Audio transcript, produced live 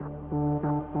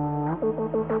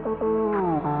Welcome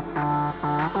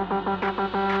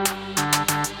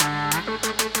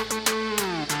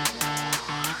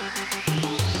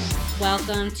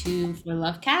to For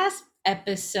Lovecast,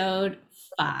 episode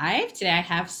 5. Today I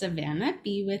have Savanna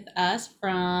B with us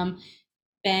from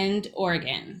Bend,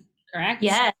 Oregon, correct?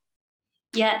 Yes,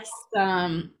 yes.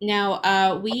 I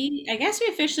guess we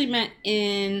officially met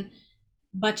in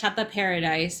Bachata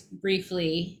Paradise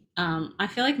briefly. I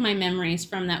feel like my memories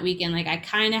from that weekend, like I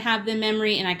kind of have the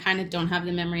memory and I kind of don't have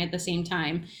the memory at the same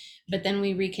time. But then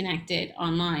we reconnected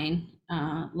online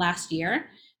last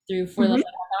year through For Love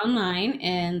Mhm. Online,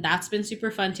 and that's been super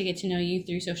fun to get to know you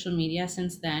through social media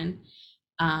since then.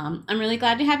 I'm really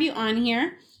glad to have you on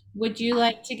here. Would you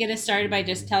like to get us started by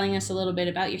just telling us a little bit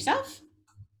about yourself?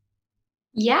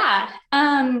 Yeah.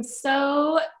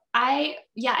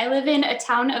 I live in a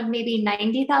town of maybe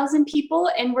 90,000 people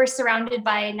and we're surrounded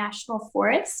by a national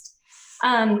forest.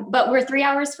 But we're 3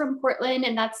 hours from Portland,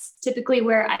 and that's typically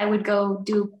where I would go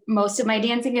do most of my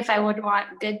dancing if I would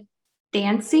want good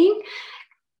dancing.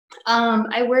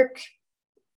 I work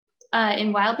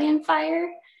in wildland fire,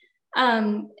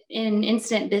 in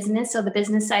instant business, so the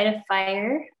business side of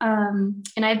fire.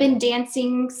 And I've been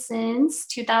dancing since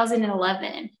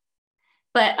 2011.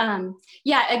 But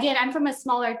yeah, again, I'm from a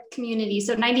smaller community,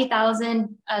 so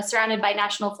 90,000, surrounded by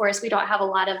national forest. We don't have a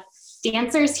lot of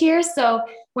dancers here. So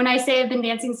when I say I've been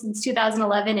dancing since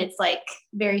 2011, it's like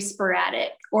very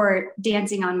sporadic or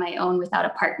dancing on my own without a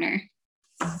partner.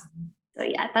 So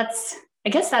yeah, I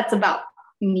guess that's about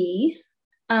me.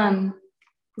 Um,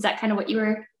 is that kind of what you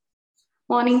were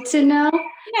wanting to know?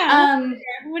 Yeah, Um,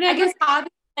 I whatever. guess hobby,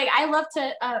 like I love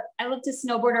to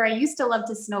snowboard, or I used to love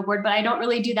to snowboard, but I don't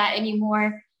really do that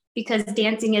anymore because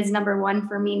dancing is number one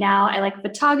for me now. I like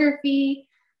photography.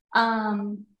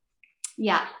 Um,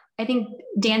 yeah, I think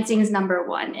dancing is number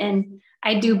one, and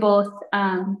I do both.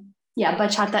 Yeah,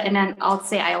 bachata, and then I'll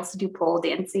say I also do pole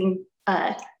dancing.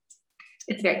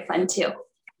 It's very fun too.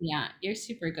 Yeah, you're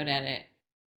super good at it.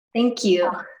 Thank you.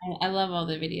 I love all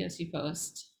the videos you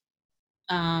post.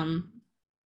 Um,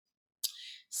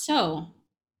 so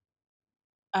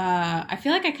I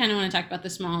feel like I kind of want to talk about the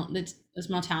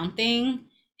small town thing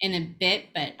in a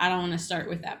bit, but I don't want to start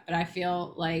with that. But I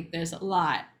feel like there's a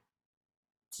lot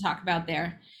to talk about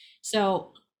there.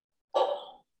 So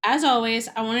as always,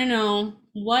 I want to know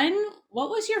what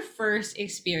was your first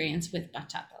experience with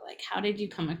bachata? Like, how did you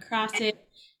come across it?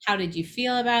 How did you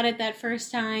feel about it that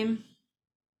first time?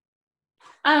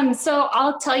 So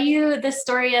I'll tell you the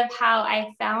story of how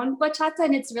I found bachata,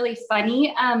 and it's really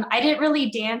funny. I didn't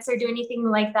really dance or do anything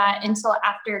like that until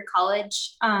after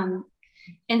college.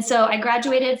 And so I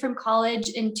graduated from college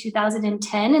in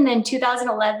 2010, and then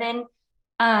 2011,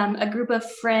 a group of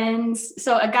friends.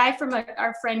 So a guy from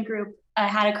our friend group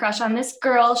had a crush on this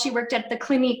girl. She worked at the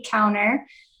clinic counter,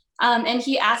 and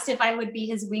he asked if I would be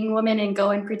his wing woman and go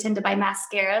and pretend to buy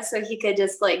mascara so he could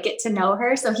just like get to know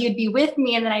her. So he would be with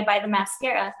me, and then I'd buy the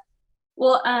mascara.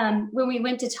 Well, when we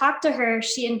went to talk to her,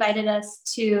 she invited us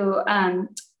to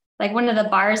like one of the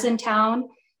bars in town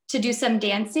to do some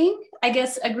dancing. I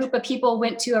guess a group of people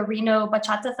went to a Reno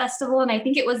Bachata Festival, and I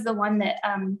think it was the one that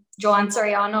Joan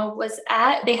Soriano was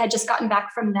at. They had just gotten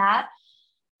back from that,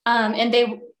 and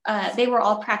they were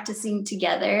all practicing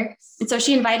together. And so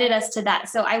she invited us to that.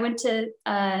 So I went to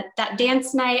that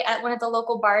dance night at one of the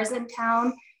local bars in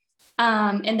town.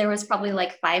 And there was probably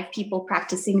like 5 people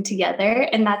practicing together.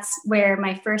 And that's where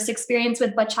my first experience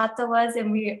with bachata was.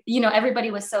 And everybody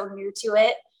was so new to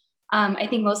it. I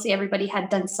think mostly everybody had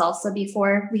done salsa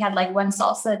before. We had like one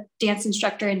salsa dance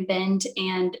instructor in Bend,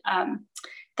 and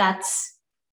that's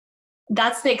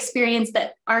that's the experience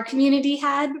that our community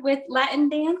had with Latin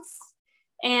dance.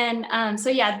 And so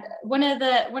yeah, one of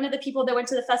the people that went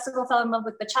to the festival fell in love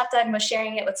with bachata and was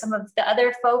sharing it with some of the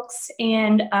other folks.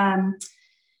 And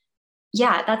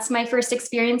yeah, that's my first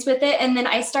experience with it. And then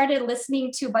I started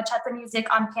listening to bachata music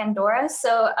on Pandora.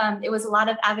 So it was a lot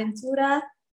of Aventura,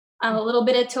 a little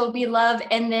bit of Toby Love,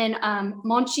 and then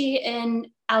Monchi and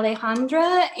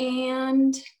Alejandra,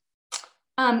 and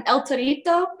El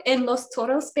Torito and Los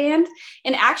Toros band.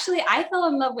 And actually, I fell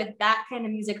in love with that kind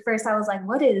of music first. I was like,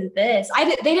 what is this?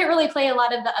 They didn't really play a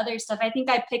lot of the other stuff. I think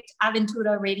I picked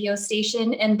Aventura radio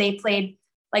station, and they played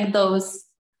like those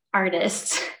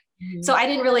artists. So Mhm. I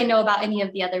didn't really know about any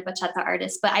of the other bachata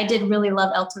artists, but I did really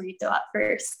love El Torito at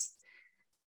first.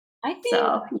 I think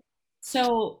So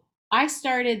so. I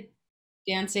started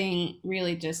dancing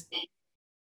really just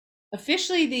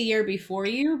officially the year before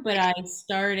you, but I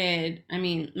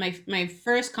mean, my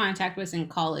first contact was in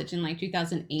college in like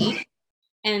 2008,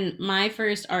 and my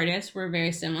first artists were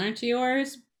very similar to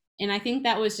yours, and I think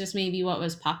that was just maybe what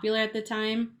was popular at the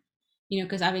time.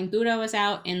 because Aventura was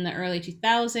out in the early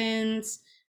 2000s.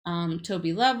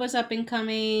 Toby Love was up and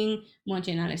coming. Monche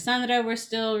and Alessandra were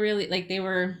still really like they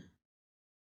were.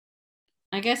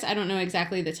 I guess I don't know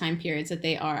exactly the time periods that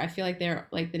they are. I feel like they're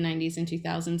like the 90s and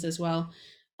 2000s as well.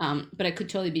 But I could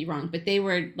totally be wrong. But they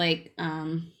were like,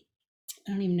 I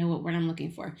don't even know what word I'm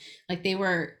looking for. Like they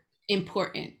were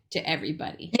important to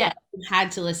everybody. Yeah. You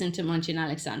had to listen to Monchi and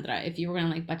Alexandra if you were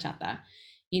going to like bachata.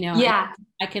 And Yeah.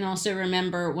 I can also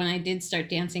remember when I did start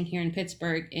dancing here in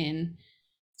Pittsburgh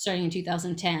starting in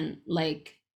 2010,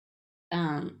 like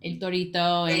El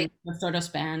Torito and the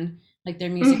Tortos band, like their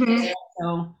music was Hmm.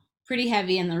 so pretty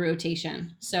heavy in the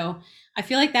rotation. So I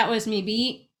feel like that was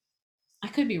maybe I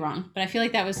could be wrong, but I feel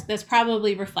like that's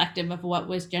probably reflective of what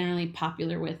was generally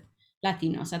popular with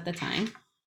Latinos at the time.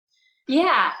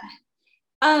 Yeah.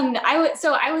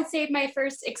 I would say my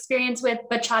first experience with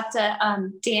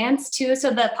bachata dance too. So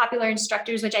the popular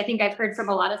instructors, which I think I've heard from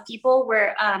a lot of people,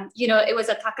 were it was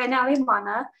Ataka and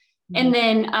Alemana, Mhm. and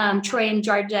then Troy and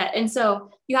Georgette. And so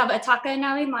you have Ataka and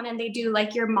Alemana, and they do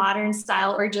like your modern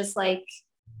style or just like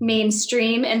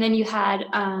mainstream. And then you had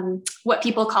what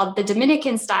people called the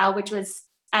Dominican style, which was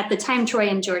at the time Troy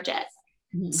and Georgette.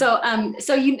 Mhm.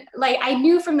 So you like I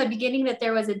knew from the beginning that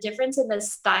there was a difference in the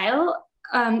style.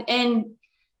 And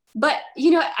but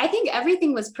I think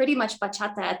everything was pretty much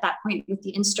bachata at that point with the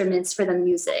instruments for the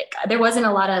music. There wasn't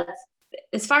a lot of,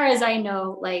 as far as I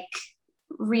know, like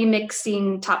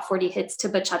remixing top 40 hits to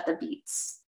bachata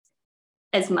beats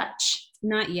as much.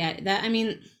 Not yet. That I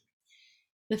mean,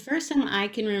 the first time I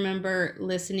can remember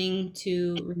listening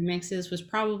to remixes was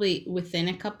probably within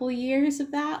a couple years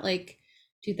of that, like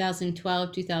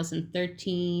 2012,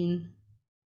 2013.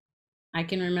 I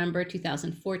can remember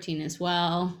 2014 as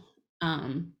well.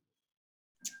 Um,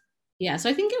 yeah, so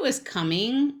I think it was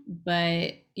coming,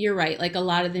 but you're right. Like a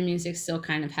lot of the music still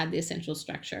kind of had the essential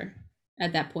structure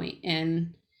at that point,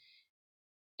 and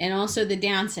also the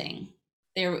dancing.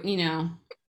 There, it had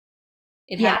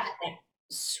Yeah.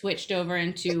 switched over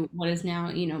into what is now,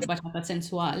 bachata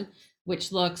sensual,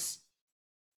 which looks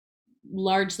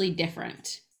largely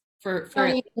different I for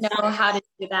don't even know how to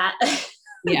do that.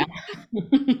 yeah.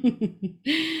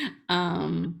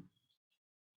 um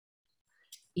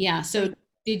yeah, so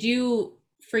did you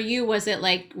for you was it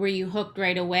like were you hooked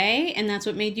right away and that's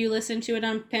what made you listen to it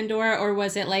on Pandora, or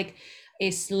was it like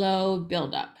a slow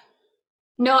build up?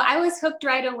 No, I was hooked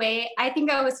right away. I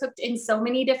think I was hooked in so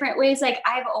many different ways. Like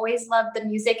I've always loved the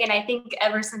music, and I think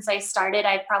ever since I started,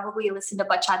 I probably listened to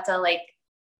bachata like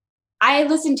I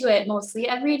listened to it mostly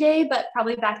every day, but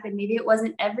probably back then maybe it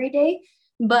wasn't every day.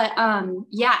 But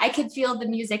yeah, I could feel the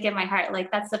music in my heart.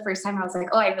 Like that's the first time I was like,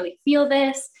 oh, I really feel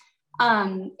this.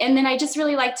 And then I just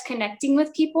really liked connecting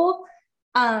with people.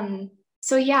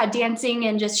 So yeah, dancing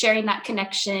and just sharing that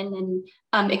connection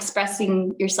and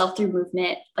expressing yourself through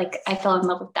movement. Like I fell in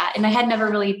love with that. And I had never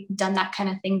really done that kind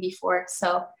of thing before.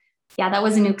 So yeah, that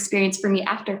was a new experience for me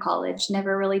after college.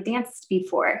 Never really danced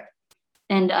before.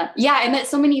 And yeah, I met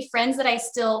so many friends that I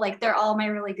still like, they're all my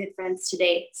really good friends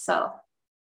today. So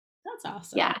That's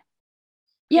awesome. yeah.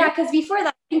 Yeah, Very because before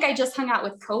that, I think I just hung out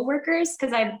with coworkers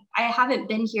because I haven't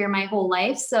been here my whole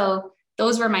life. So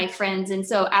those were my friends. And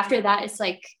so after that, it's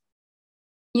like,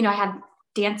 I have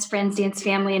dance friends, dance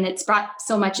family, and it's brought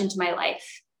so much into my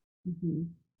life. mhm.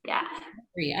 Yeah.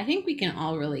 Agree. I think we can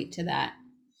all relate to that.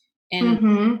 And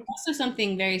Mm-hmm. also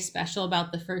something very special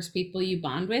about the first people you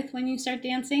bond with when you start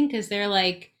dancing because they're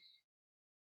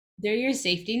your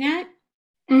safety net.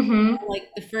 Mm-hmm. Like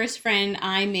the first friend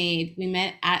I made, we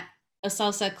met at a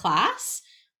salsa class,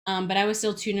 but I was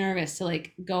still too nervous to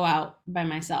like go out by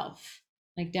myself,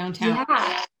 like downtown.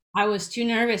 Yeah. I was too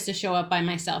nervous to show up by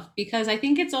myself because I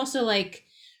think it's also like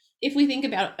if we think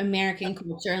about American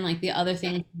culture and like the other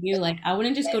things we do, like I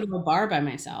wouldn't just go to a bar by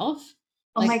myself.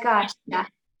 Oh Like my gosh. Yeah.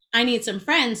 I need some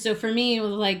friends. So for me, it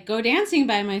was like go dancing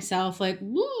by myself, like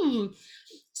woo.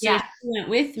 So Yeah. she went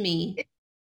with me.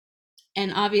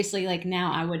 And obviously, like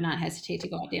now I would not hesitate to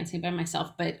go out dancing by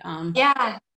myself, but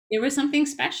Yeah. there was something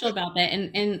special about that.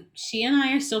 And she and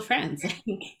I are still friends.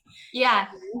 Yeah.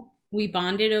 We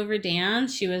bonded over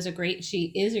dance. She is a great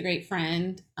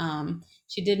friend.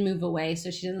 She did move away, so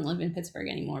she doesn't live in Pittsburgh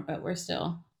anymore, but we're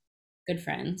still good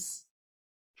friends.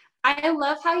 I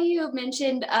love how you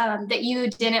mentioned that you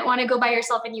didn't want to go by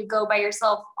yourself and you go by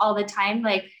yourself all the time.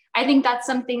 Like, I think that's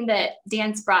something that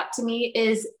dance brought to me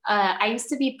is I used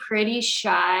to be pretty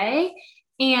shy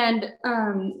and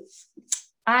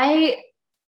I,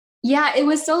 yeah, it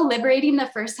was so liberating the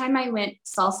first time I went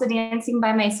salsa dancing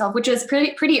by myself, which was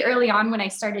pretty early on when I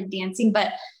started dancing.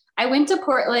 But I went to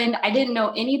Portland. I didn't know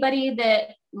anybody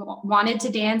that wanted to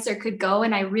dance or could go,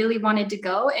 and I really wanted to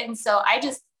go. And so I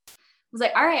just was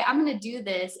like, all right, I'm going to do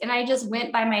this. And I just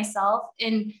went by myself.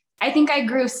 And I think I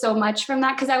grew so much from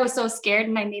that because I was so scared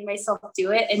and I made myself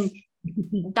do it.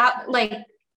 And that, like,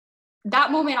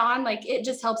 that moment on, like, it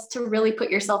just helps to really put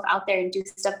yourself out there and do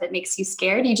stuff that makes you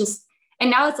scared. And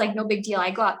now it's like no big deal.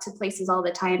 I go out to places all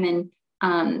the time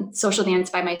and social dance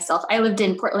by myself. I lived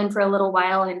in Portland for a little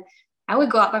while and I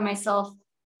would go out by myself,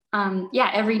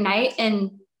 yeah, every night.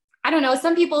 And I don't know,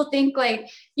 some people think like,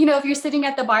 if you're sitting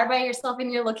at the bar by yourself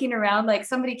and you're looking around, like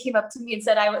somebody came up to me and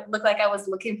said I would look like I was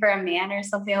looking for a man or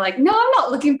something. Like, no, I'm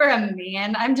not looking for a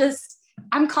man.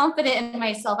 I'm confident in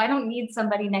myself. I don't need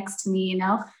somebody next to me.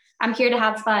 I'm here to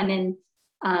have fun.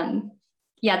 And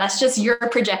yeah, that's just your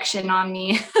projection on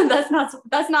me. That's not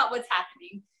what's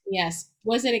happening. Yes.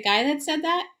 Was it a guy that said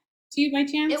that to you by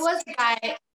It chance? was a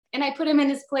guy, and I put him in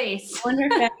his place. I wonder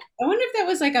if that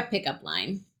was like a pickup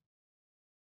line.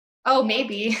 Oh,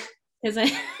 maybe. Because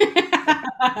I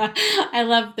I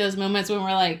love those moments when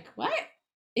we're like, what?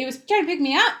 He was trying to pick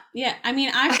me up. Yeah. I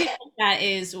mean, I feel like that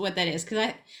is what that is.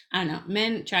 Because I don't know,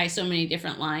 men try so many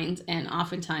different lines and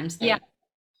oftentimes Yeah. they're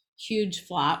huge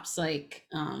flops. Like,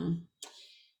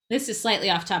 this is slightly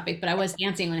off topic, but I was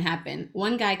dancing when it happened.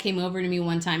 One guy came over to me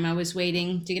one time. I was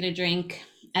waiting to get a drink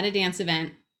at a dance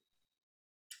event.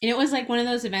 And it was like one of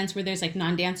those events where there's like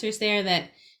non-dancers there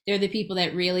that they're the people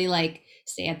that really like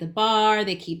stay at the bar.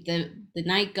 They keep the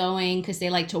night going because they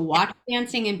like to watch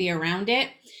dancing and be around it.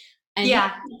 And he Yeah.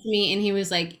 came to me and he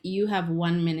was like, "You have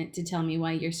 1 minute to tell me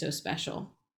why you're so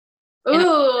special." And I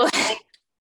Ooh. was like,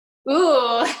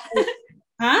 Ooh.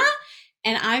 huh?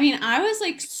 And I mean, I was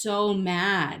like so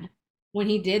mad when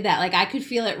he did that. Like I could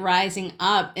feel it rising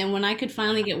up. And when I could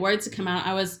finally get words to come out,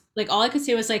 I was like, all I could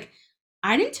say was like,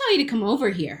 I didn't tell you to come over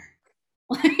here.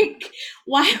 Like,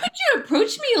 why would you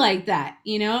approach me like that?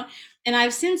 And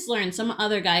I've since learned, some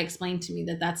other guy explained to me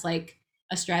that that's like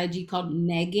a strategy called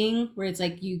negging, where it's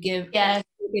like you give Yes.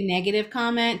 a negative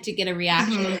comment to get a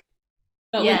reaction. Mhm.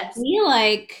 But with Yes. me,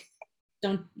 like,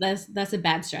 don't, that's a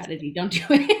bad strategy. Don't do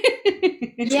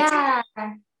it. Yeah.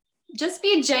 Just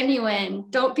be genuine.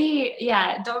 Don't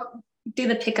do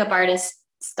the pickup artist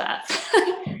stuff.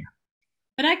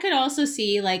 But I could also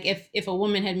see like if a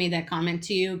woman had made that comment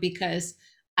to you, because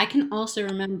I can also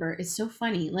remember, it's so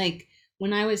funny, like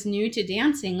when I was new to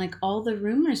dancing, like all the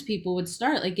rumors people would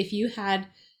start, like if you had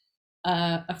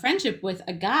a friendship with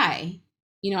a guy.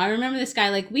 I remember this guy,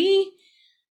 like we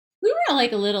were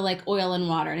like a little like oil and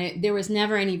water, and there was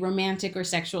never any romantic or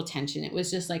sexual tension. It was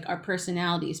just like our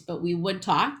personalities, but we would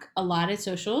talk a lot at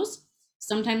socials.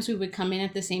 Sometimes we would come in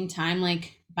at the same time,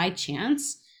 like by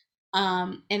chance.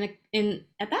 And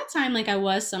at that time, like I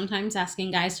was sometimes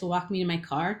asking guys to walk me to my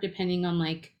car, depending on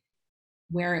like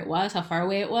where it was, how far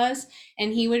away it was.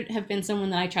 And he would have been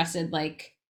someone that I trusted,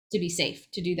 like to be safe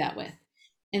to do that with.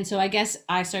 And so I guess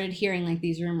I started hearing like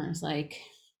these rumors, like,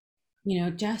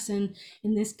 Jess and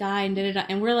this guy and da da da.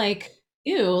 And we're like,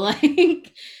 ew,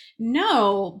 like,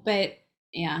 no. But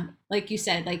yeah, like you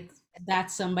said, like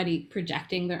that's somebody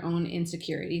projecting their own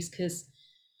insecurities. Cause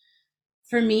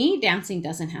for me, dancing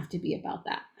doesn't have to be about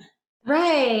that.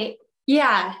 Right.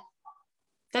 Yeah,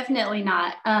 definitely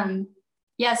not.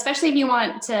 Yeah, especially if you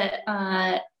want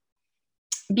to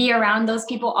be around those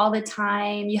people all the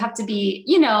time. You have to be,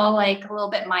 like a little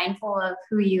bit mindful of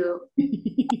who you.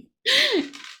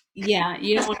 Yeah,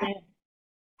 you don't want to.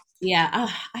 Yeah,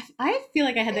 I feel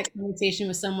like I had that conversation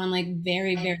with someone like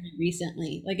very, very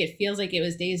recently. Like it feels like it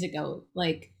was days ago.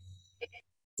 Like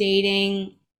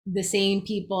dating the same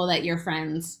people that your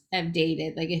friends have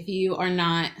dated. Like if you are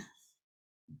not,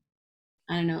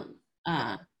 I don't know,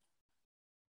 uh,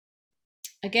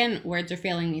 again, words are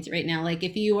failing me right now. Like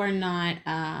if you are not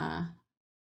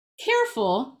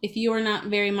careful, if you are not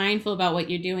very mindful about what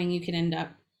you're doing, you can end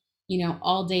up,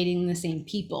 all dating the same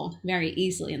people very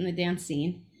easily in the dance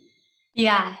scene.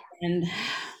 Yeah. And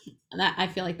that I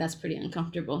feel like that's pretty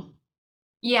uncomfortable.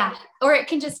 Yeah. Or it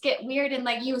can just get weird and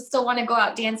like you still want to go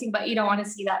out dancing, but you don't want to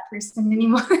see that person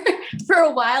anymore for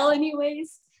a while,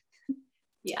 anyways.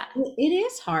 Yeah. It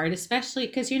is hard, especially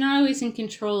because you're not always in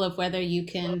control of whether you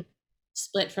can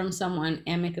split from someone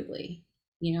amicably.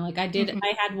 Like Mhm.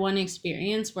 I had one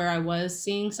experience where I was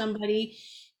seeing somebody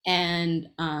and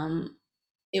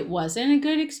it wasn't a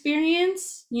good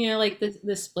experience, like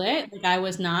the split. Like I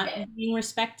was not being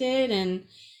respected and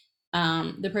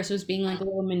the person was being like a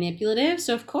little manipulative.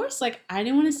 So of course, like I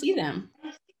didn't want to see them.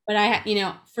 But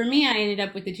for me, I ended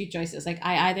up with the two choices. Like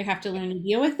I either have to learn to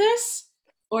deal with this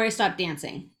or I stop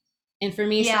dancing. And for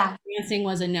me, stop Yeah. dancing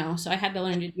was a no. So I had to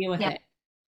learn to deal with Yeah. it.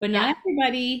 But Yeah.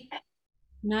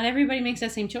 not everybody makes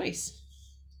that same choice,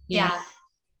 you know? Yeah.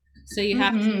 So you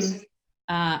have Mm-hmm.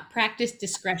 to practice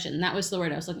discretion. That was the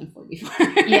word I was looking for before.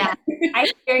 Yeah,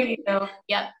 I hear you.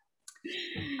 Yep.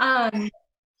 Um,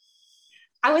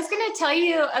 I was going to tell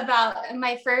you about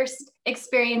my first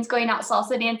experience going out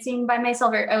salsa dancing by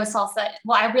myself, or it was salsa.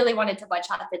 Well, I really wanted to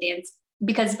bachata dance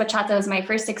because bachata was my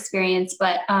first experience,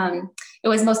 but it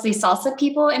was mostly salsa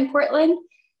people in Portland.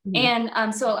 Mhm.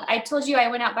 And so I told you I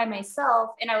went out by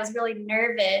myself and I was really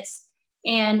nervous.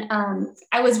 And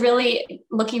I was really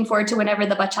looking forward to whenever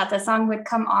the bachata song would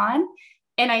come on.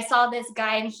 And I saw this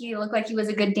guy and he looked like he was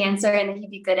a good dancer and that he'd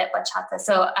be good at bachata.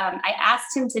 So I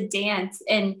asked him to dance,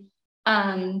 and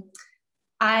um,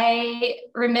 I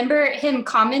remember him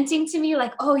commenting to me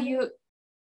like, "Oh, you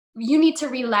need to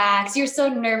relax. You're so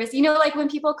nervous." You know, like when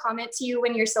people comment to you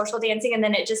when you're social dancing and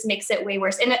then it just makes it way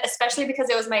worse. And especially because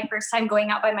it was my first time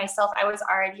going out by myself, I was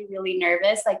already really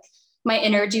nervous. Like my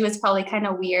energy was probably kind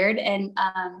of weird. And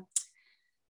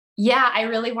yeah, I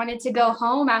really wanted to go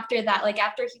home after that. Like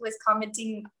after he was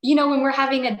commenting, you know, when we're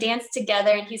having a dance together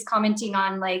and he's commenting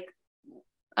on like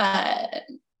uh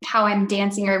how I'm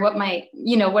dancing or what my,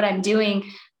 you know, what I'm doing.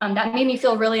 That made me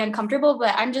feel really uncomfortable,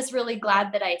 but I'm just really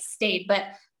glad that I stayed. But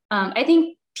I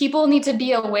think people need to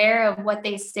be aware of what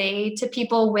they say to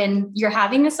people when you're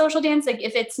having a social dance. Like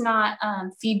if it's not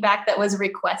feedback that was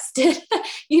requested,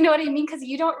 you know what I mean? Because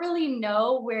you don't really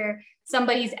know where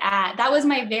somebody's at. That was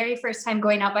my very first time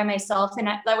going out by myself, and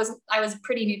I was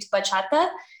pretty new to bachata,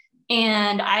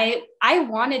 and I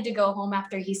wanted to go home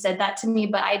after he said that to me,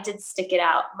 but I did stick it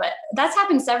out. But that's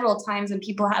happened several times when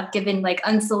people have given like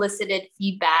unsolicited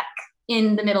feedback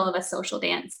in the middle of a social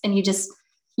dance, and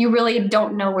you really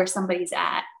don't know where somebody's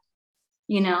at,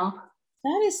 you know.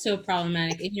 That is so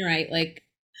problematic. And you're right. Like,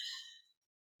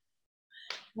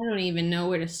 I don't even know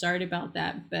where to start about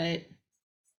that. But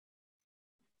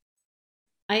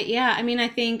yeah, I mean, I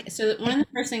think so. One of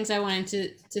the first things I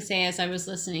wanted to say as I was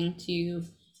listening to you,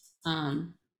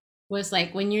 um, was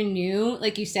like when you're new,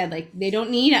 like you said, like they don't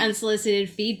need unsolicited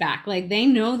feedback. Like they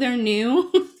know they're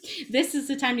new. This is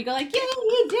the time to go like, yeah,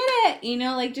 you did it. You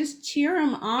know, like just cheer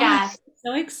them on. Yeah,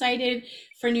 So excited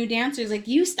for new dancers. Like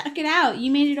you stuck it out.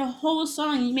 You made it a whole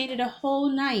song. You made it a whole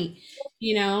night.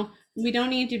 You know, we don't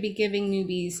need to be giving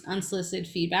newbies unsolicited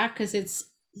feedback because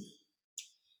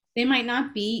they might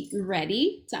not be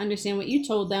ready to understand what you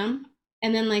told them.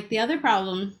 And then like the other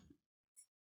problem,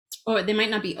 or they might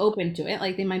not be open to it,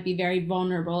 like they might be very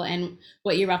vulnerable, and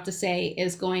what you're about to say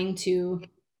is going to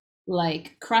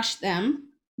like crush them,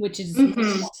 which is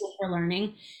mm-hmm. for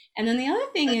learning. And then the other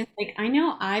thing is like I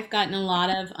know I've gotten a lot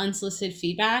of unsolicited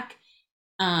feedback,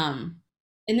 um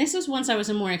and this was once I was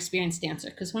a more experienced dancer,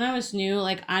 because when I was new,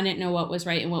 like I didn't know what was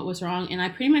right and what was wrong, and I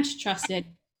pretty much trusted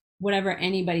whatever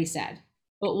anybody said.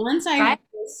 But once I Right.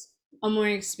 was a more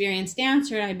experienced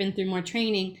dancer, I'd been through more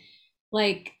training,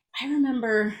 like I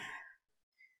remember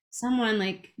someone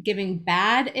like giving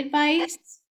bad advice,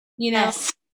 you know,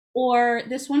 Yes. or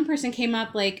this one person came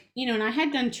up like, you know, and I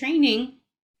had done training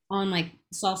on like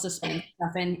salsa spin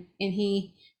stuff, and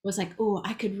he was like, "Oh,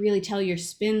 I could really tell your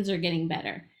spins are getting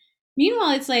better."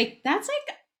 Meanwhile, it's like that's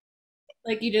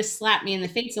like you just slapped me in the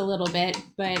face a little bit,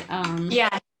 but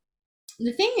Yeah.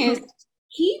 the thing is,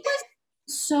 he was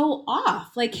so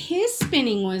off. Like his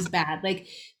spinning was bad. Like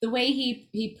the way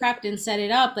he prepped and set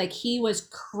it up, like he was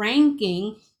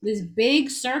cranking this big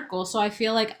circle. So I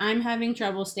feel like I'm having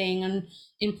trouble staying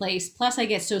in place. Plus, I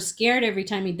get so scared every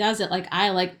time he does it. Like I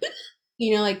like,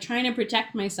 you know, like trying to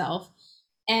protect myself,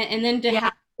 and then to Yeah.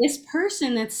 have this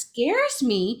person that scares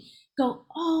me go,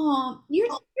 "Oh, your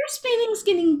spinning's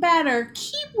getting better.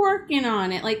 Keep working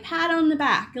on it." Like pat on the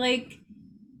back, like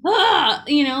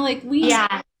you know, like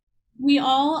Yeah. we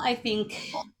all, I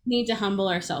think, need to humble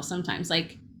ourselves sometimes.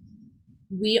 Like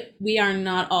we are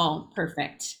not all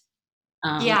perfect,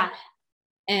 um Yeah.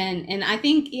 and I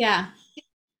think, yeah,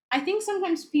 I think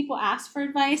sometimes people ask for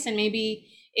advice and maybe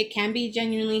it can be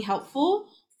genuinely helpful,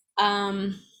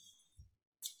 um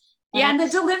but Yeah. I And the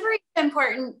delivery is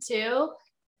important too.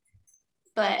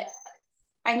 But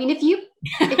I mean, if you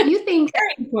think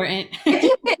very important. if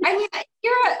you I mean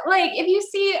you're like if you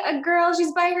see a girl,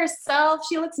 she's by herself,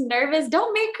 she looks nervous,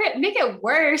 don't make it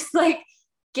worse. Like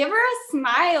give her a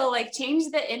smile, like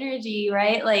change the energy,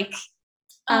 right? Like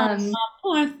Oh, um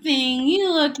poor thing,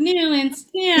 you look new and no,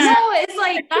 scared. it's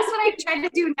like that's what I try to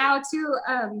do now too.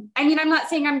 I mean, I'm not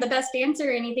saying I'm the best dancer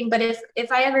or anything, but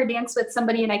if I ever dance with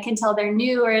somebody and I can tell they're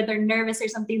new or they're nervous or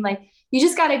something, like you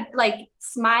just gotta like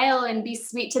smile and be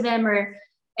sweet to them, or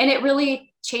and it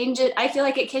really changes. I feel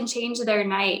like it can change their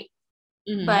night.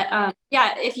 Mhm. But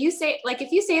yeah, if you say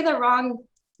the wrong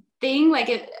thing, like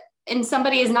it and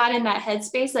somebody is not in that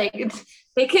headspace, like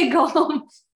they could go home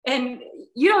and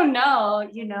you don't know,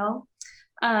 you know.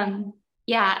 Um,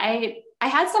 yeah, I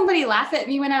had somebody laugh at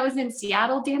me when I was in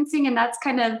Seattle dancing, and that's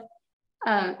kind of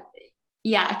uh,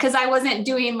 yeah, because I wasn't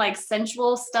doing like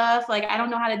sensual stuff. Like I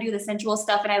don't know how to do the sensual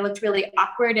stuff, and I looked really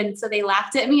awkward. And so they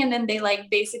laughed at me, and then they like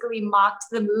basically mocked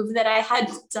the move that I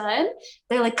had done.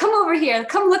 They're like, "Come over here,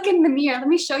 come look in the mirror. Let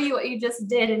me show you what you just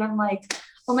did." And I'm like,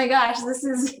 "Oh my gosh, this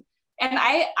is." And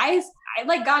I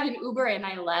like got an Uber and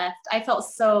I left. I felt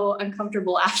so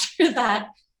uncomfortable after that,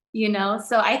 you know.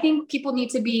 So I think people need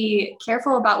to be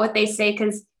careful about what they say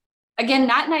because again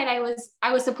that night I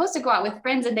was supposed to go out with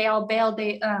friends and they all bailed.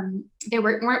 They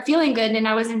weren't feeling good and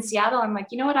I was in Seattle. I'm like,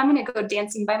 you know what, I'm gonna go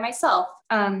dancing by myself.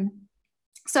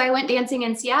 So I went dancing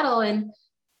in Seattle and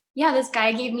yeah, this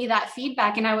guy gave me that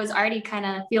feedback and I was already kind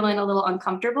of feeling a little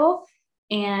uncomfortable.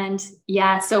 And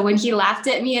yeah, so when he laughed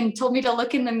at me and told me to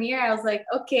look in the mirror, I was like,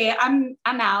 okay, I'm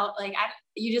out. Like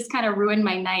you just kind of ruined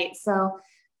my night. So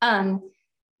um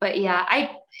but yeah,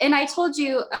 I told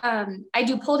you I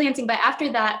do pole dancing, but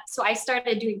after that, so I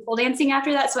started doing pole dancing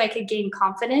after that so I could gain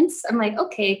confidence. I'm like,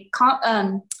 okay,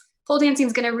 pole dancing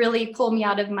is going to really pull me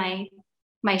out of my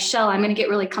shell. I'm going to get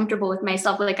really comfortable with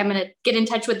myself. Like I'm going to get in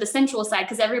touch with the sensual side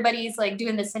because everybody's like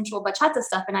doing the sensual bachata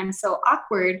stuff and I'm so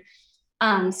awkward.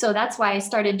 So that's why I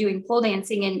started doing pole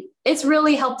dancing and it's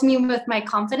really helped me with my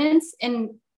confidence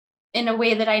in a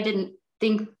way that I didn't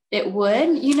think it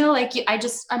would, you know, like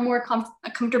I'm more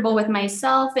comfortable with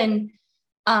myself and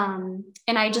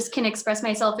I just can express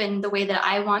myself in the way that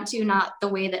I want to, not the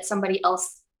way that somebody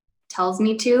else tells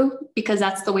me to, because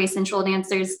that's the way sensual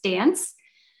dancers dance.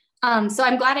 So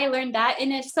I'm glad I learned that.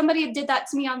 And if somebody did that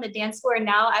to me on the dance floor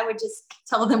now, I would just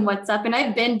tell them what's up. And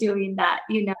I've been doing that,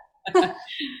 you know.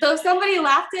 So if somebody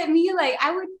laughed at me, like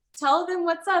I would tell them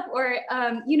what's up. Or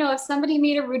you know, if somebody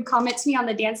made a rude comment to me on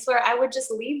the dance floor, I would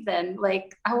just leave them.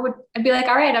 Like I'd be like,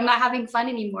 all right, I'm not having fun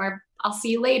anymore. I'll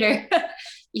see you later.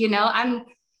 You know, I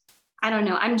don't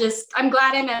know. I'm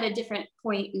glad I'm at a different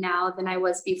point now than I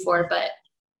was before. But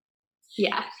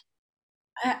yeah.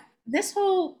 This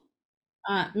whole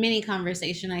mini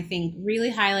conversation, I think, really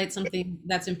highlights something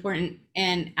that's important.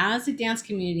 And as a dance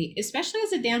community, especially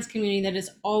as a dance community that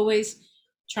is always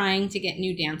trying to get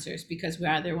new dancers because we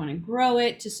either want to grow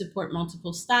it to support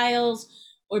multiple styles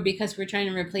or because we're trying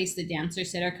to replace the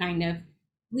dancers that are kind of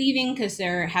leaving because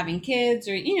they're having kids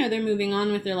or, you know, they're moving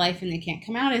on with their life and they can't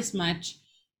come out as much.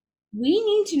 We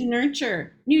need to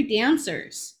nurture new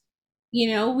dancers. You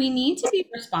know, we need to be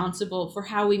responsible for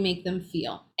how we make them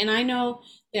feel. And I know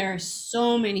there are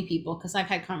so many people, because I've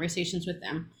had conversations with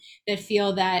them, that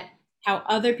feel that how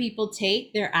other people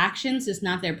take their actions is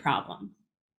not their problem.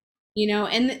 You know,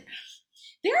 and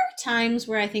there are times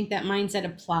where I think that mindset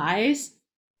applies,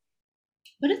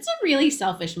 but it's a really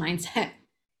selfish mindset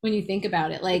when you think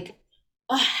about it. Like,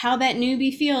 how that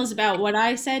newbie feels about what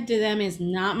I said to them is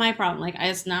not my problem. Like,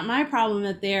 it's not my problem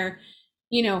that they're,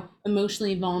 you know,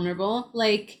 emotionally vulnerable.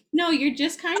 Like, no, you're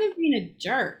just kind of being a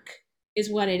jerk, is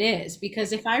what it is.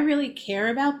 Because if I really care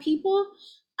about people,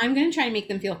 I'm going to try to make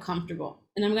them feel comfortable.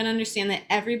 And I'm going to understand that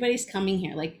everybody's coming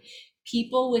here. Like,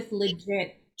 people with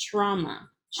legit trauma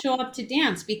show up to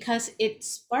dance because it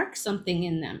sparks something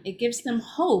in them, it gives them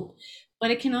hope. But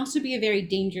it can also be a very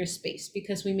dangerous space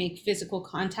because we make physical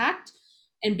contact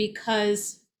and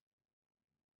because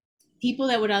people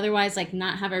that would otherwise like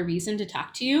not have a reason to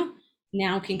talk to you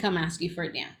now can come ask you for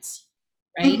a dance,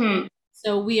 right? Mm-hmm.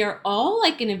 So we are all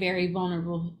like in a very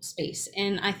vulnerable space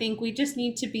and I think we just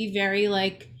need to be very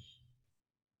like,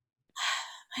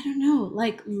 I don't know,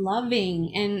 like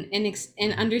loving and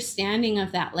understanding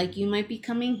of that. Like you might be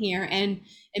coming here and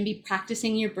be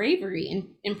practicing your bravery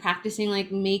and practicing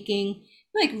like making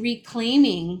like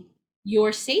reclaiming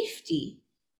your safety,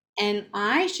 and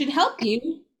I should help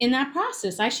you in that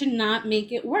process. I should not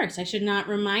make it worse. I should not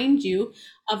remind you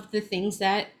of the things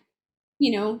that,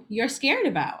 you know, you're scared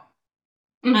about.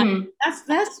 Uh, Mm-hmm.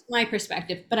 that's my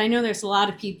perspective. But I know there's a lot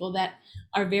of people that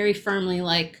are very firmly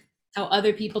like, how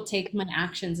other people take my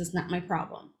actions is not my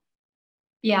problem.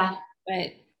 Yeah.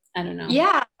 But I don't know.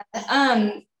 Yeah.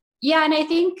 Um, yeah, and I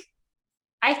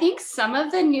think some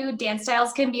of the new dance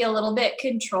styles can be a little bit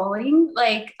controlling.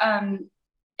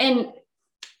 And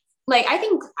like I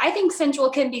think sensual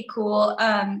can be cool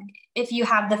if you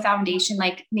have the foundation,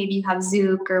 like maybe you have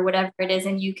Zouk or whatever it is,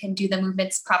 and you can do the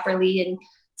movements properly and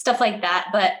stuff like that.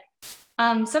 But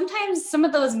sometimes some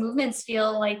of those movements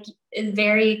feel like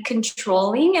very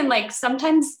controlling, and like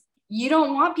sometimes you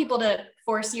don't want people to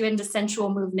force you into sensual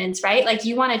movements, right? Like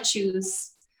you want to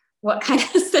choose what kind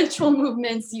of sensual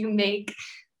movements you make.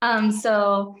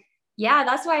 So yeah,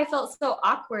 that's why I felt so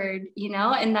awkward, you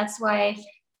know, and that's why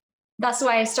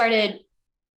I started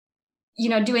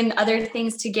doing other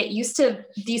things to get used to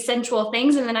these sensual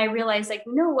things. And then I realized, like,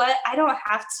 you know what? I don't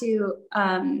have to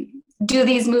do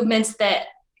these movements that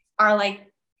are like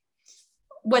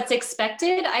what's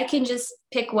expected. I can just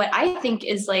pick what I think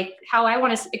is like how I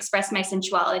want to express my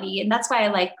sensuality. And that's why I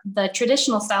like the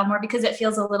traditional style more, because it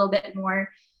feels a little bit more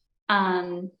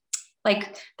um,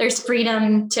 like there's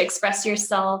freedom to express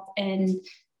yourself. And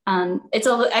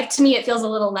to me, it feels a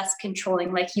little less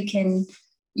controlling. Like you can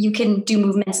do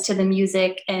movements to the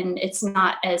music and it's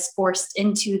not as forced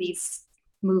into these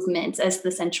movements as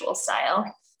the sensual style.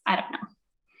 I don't know.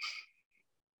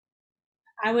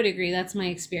 I would agree. That's my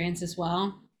experience as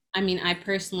well. I mean, I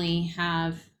personally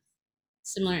have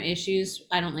similar issues.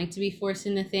 I don't like to be forced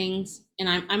into things. And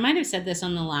I might have said this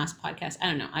on the last podcast. I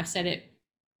don't know. I've said it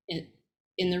in,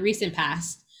 in the recent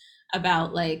past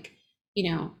about like,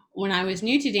 when I was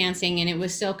new to dancing and it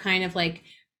was still kind of like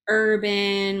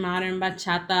urban, modern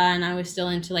bachata, and I was still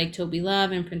into like Toby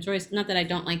Love and Prince Royce. Not that I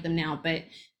don't like them now, but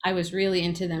I was really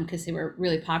into them because they were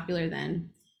really popular then.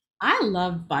 I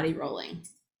love body rolling,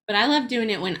 but I love doing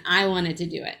it when I wanted to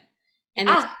do it. And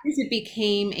as Yeah. soon as it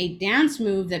became a dance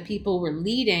move that people were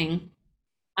leading,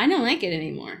 I don't like it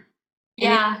anymore. And it's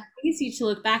Yeah. easy to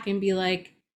look back and be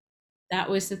like, that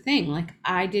was the thing. Like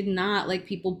I did not like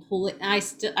people pulling. I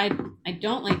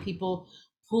don't like people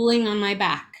pulling on my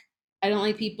back. I don't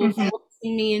like people Mm-hmm.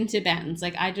 forcing me into bends.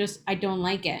 Like I don't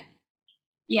like it.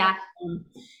 Yeah. Um,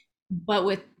 but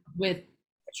with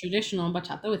traditional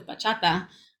bachata, with bachata,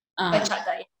 um,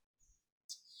 Bachata.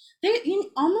 they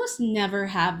you almost never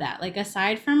have that. Like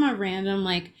aside from a random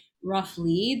like rough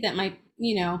lead that might,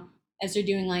 as they're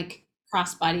doing like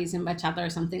cross bodies in bachata or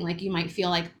something, like you might feel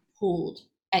like pulled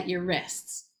at your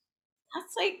wrists.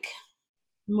 That's like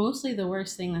mostly the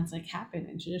worst thing that's like happened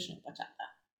in traditional bachata.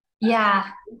 Yeah.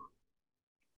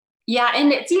 Yeah,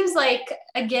 and it seems like,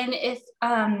 again,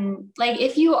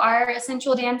 if you are a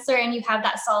sensual dancer and you have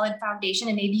that solid foundation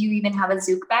and maybe you even have a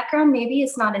Zouk background, maybe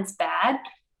it's not as bad.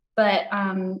 But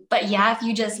yeah, if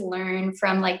you just learn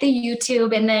from like the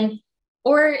YouTube, and then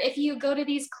or if you go to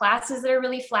these classes that are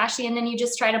really flashy and then you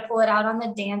just try to pull it out on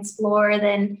the dance floor,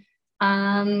 then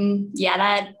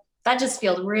yeah, that just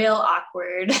feels real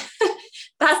awkward.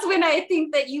 That's when I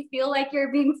think that you feel like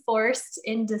you're being forced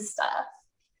into stuff.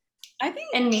 I think,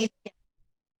 And maybe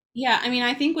yeah, I mean,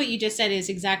 I think what you just said is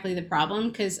exactly the problem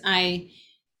because I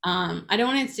don't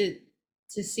want it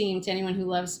to seem to anyone who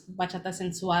loves bachata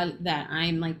sensual that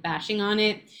I'm like bashing on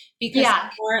it because yeah.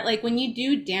 or like when you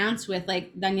do dance with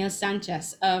like Daniel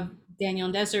Sanchez of Daniel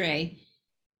and Desiree,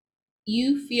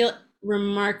 you feel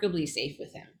remarkably safe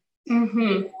with him. You Mm-hmm.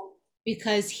 know,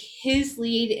 because his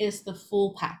lead is the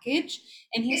full package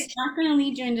and he's not going to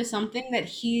lead you into something that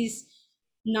he's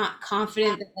not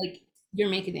confident that like you're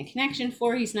making a connection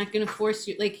for. He's not going to force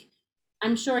you. Like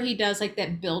I'm sure he does like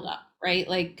that build up, right?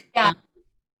 Yeah.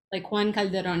 Like Juan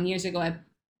Calderon years ago at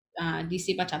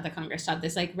DC Bachata Congress taught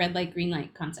this like red light green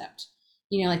light concept.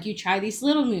 Like you try these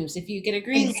little moves. If you get a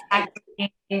green light,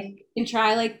 Exactly. you can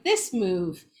try like this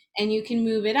move and you can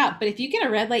move it up. But if you get a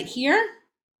red light here,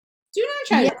 do not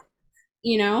try Yeah. this,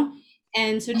 you know?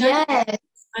 And so Daniel Yes.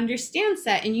 understands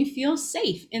that and you feel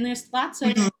safe. And there's lots of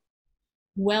Mhm.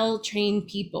 well trained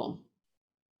people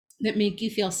that make you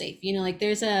feel safe. Like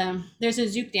there's a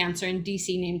Zouk dancer in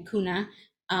DC named Kuna.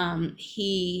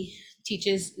 He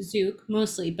teaches Zouk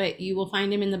mostly, but you will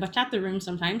find him in the bachata room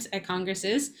sometimes at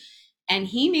congresses. And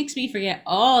he makes me forget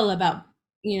all about,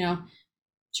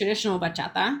 traditional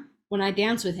bachata when I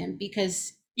dance with him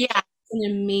because Yeah.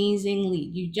 an amazing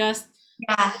lead. You just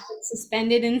Yeah.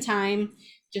 suspended in time,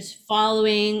 just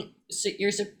following. So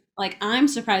like I'm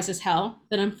surprised as hell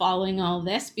that I'm following all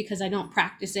this because I don't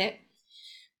practice it.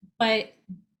 But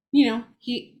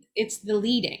it's the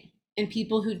leading and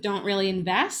people who don't really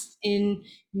invest in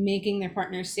making their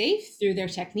partner safe through their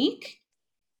technique.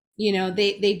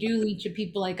 They do lead to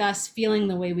people like us feeling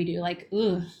the way we do. Like,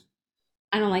 ugh,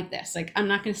 I don't like this. Like, I'm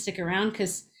not going to stick around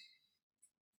because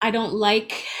I don't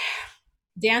like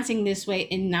dancing this way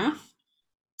enough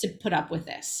to put up with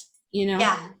this.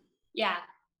 Yeah. Yeah.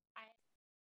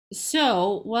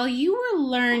 So while you were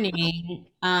learning,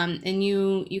 and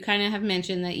you kind of have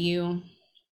mentioned that you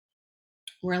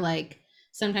were like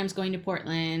sometimes going to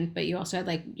Portland, but you also had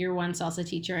like your one salsa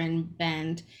teacher in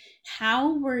Bend.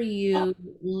 How were you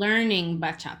learning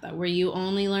bachata? Were you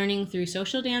only learning through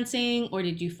social dancing, or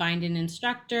did you find an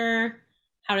instructor?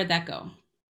 How did that go?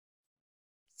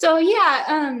 So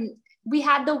yeah, we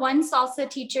had the one salsa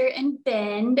teacher in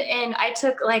Bend, and I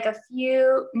took like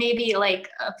maybe like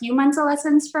a few months of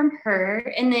lessons from her.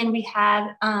 And then we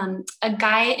had a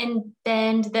guy in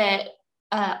Bend that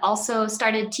also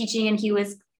started teaching, and he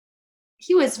was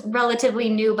he was relatively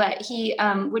new, but he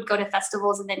would go to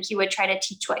festivals and then he would try to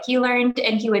teach what he learned.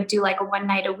 And he would do like a one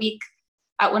night a week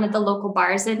at one of the local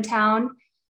bars in town.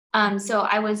 So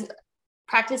I was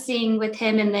practicing with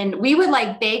him, and then we would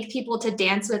like beg people to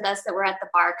dance with us that were at the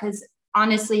bar because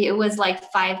honestly, it was like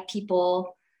 5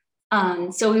 people.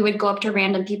 So we would go up to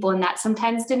random people, and that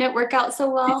sometimes didn't work out so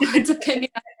well, depending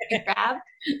on who we grab.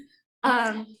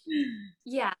 Um,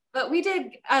 yeah, but we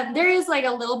did. There is like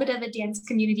a little bit of a dance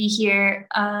community here.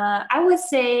 I would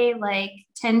say like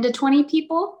 10 to 20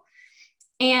 people,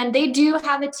 and they do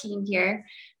have a team here.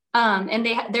 And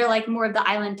they're like more of the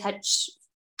Island Touch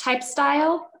type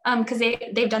style because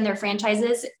they've done their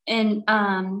franchises. And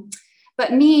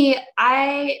but me,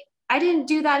 I didn't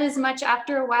do that as much.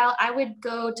 After a while, I would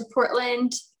go to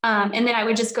Portland, and then I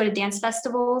would just go to dance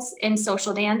festivals and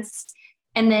social dance.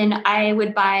 And then I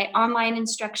would buy online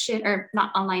instruction, or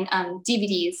not online,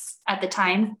 DVDs at the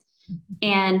time.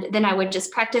 And then I would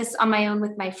just practice on my own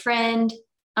with my friend.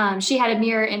 She had a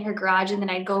mirror in her garage, and then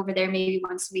I'd go over there maybe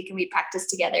once a week and we'd practice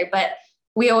together. But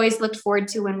we always looked forward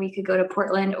to when we could go to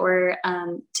Portland or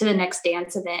to the next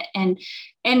dance event.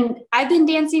 And I've been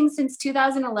dancing since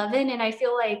 2011, and I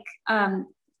feel like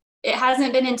it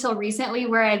hasn't been until recently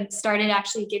where I've started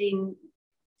actually getting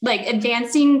like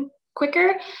advancing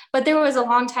quicker. But there was a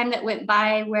long time that went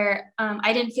by where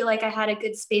I didn't feel like I had a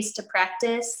good space to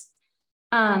practice.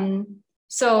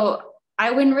 So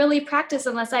I wouldn't really practice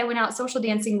unless I went out social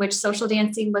dancing, which social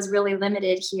dancing was really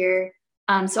limited here.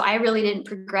 So I really didn't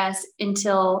progress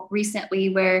until recently,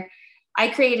 where I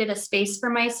created a space for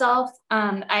myself.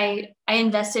 I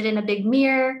invested in a big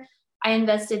mirror. I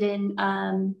invested in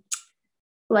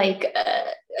like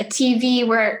a TV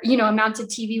where, a mounted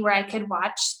TV where I could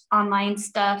watch online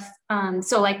stuff.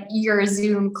 So like your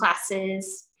Zoom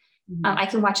classes, I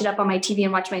can watch it up on my TV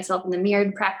and watch myself in the mirror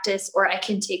and practice, or I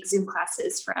can take Zoom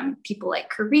classes from people like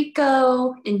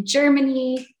Kariko in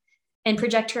Germany and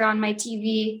project her on my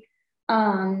TV.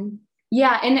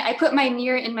 Yeah, and I put my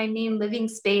mirror in my main living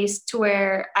space to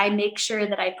where I make sure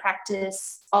that I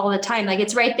practice all the time. Like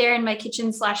it's right there in my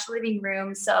kitchen/living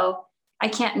room, so I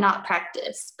can't not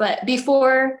practice. But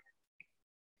before,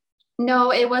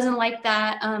 no, it wasn't like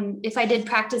that. If I did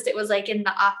practice, it was like in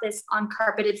the office on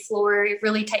carpeted floor,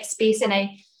 really tight space, and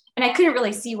I couldn't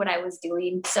really see what I was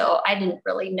doing, so I didn't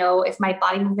really know if my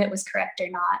body movement was correct or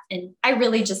not, and I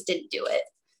really just didn't do it.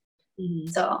 Mhm.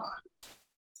 So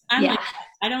I'm yeah,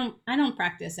 like, I don't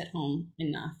practice at home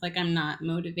enough. Like I'm not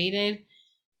motivated,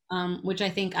 which I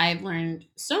think I've learned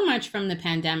so much from the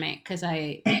pandemic because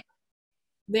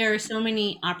there are so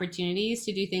many opportunities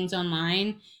to do things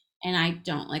online, and I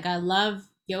don't. Like I love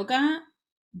yoga,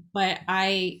 but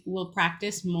I will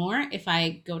practice more if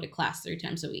I go to class 3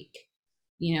 times a week,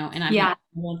 and I've not yeah,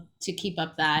 been able to keep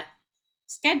up that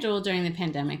schedule during the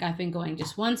pandemic. I've been going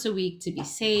just once a week to be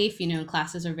safe.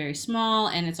 Classes are very small,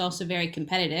 and it's also very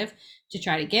competitive to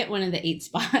try to get one of the 8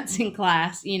 spots in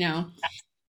class.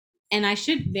 And I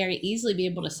should very easily be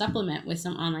able to supplement with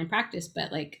some online practice,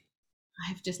 but like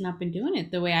I've just not been doing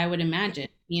it the way I would imagine.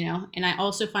 And I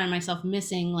also find myself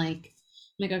missing like,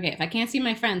 okay, if I can't see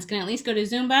my friends, can I at least go to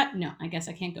Zumba? No, I guess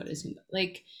I can't go to Zumba.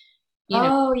 Like, you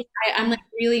know, oh I'm yeah, like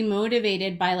really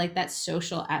motivated by like that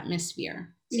social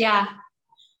atmosphere. yeah,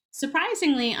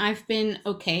 Surprisingly, I've been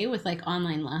okay with like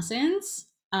online lessons.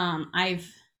 I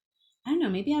don't know,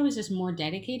 maybe I was just more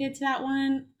dedicated to that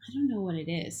one. I don't know what it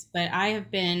is, but I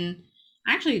have been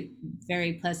actually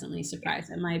very pleasantly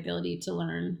surprised at my ability to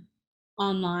learn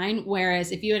online.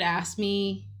 Whereas if you had asked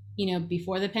me,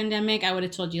 before the pandemic, I would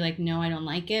have told you like, no, I don't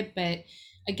like it. But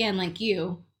again, like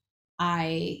you,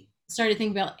 I started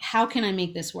thinking about how can I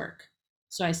make this work.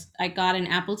 So I got an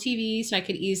Apple TV so I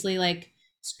could easily like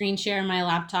screen share my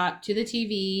laptop to the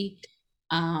TV.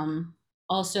 Um,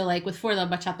 Also, like with For La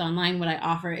Bachata Online, what I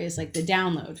offer is like the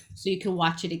download, so you can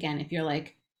watch it again if you're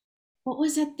like, what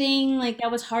was that thing? Like that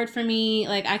was hard for me.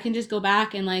 Like I can just go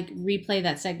back and like replay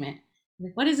that segment.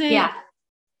 Like what is it? yeah,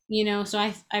 So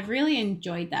I've really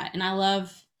enjoyed that, and I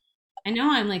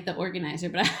know I'm like the organizer,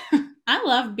 but I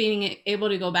love being able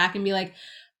to go back and be like,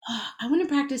 oh, I want to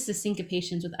practice the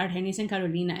syncopations with Argenis and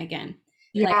Carolina again.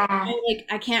 Like yeah,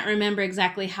 I can't remember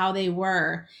exactly how they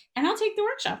were, and I'll take the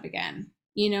workshop again.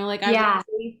 Like yeah.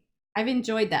 I've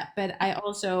enjoyed that, but I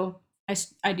also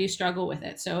I do struggle with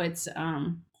it. So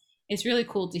it's really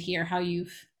cool to hear how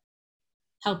you've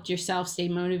helped yourself stay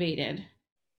motivated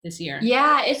this year.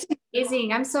 Yeah, it's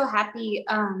amazing. I'm so happy.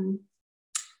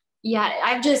 Yeah,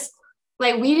 I've just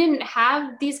like we didn't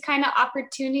have these kind of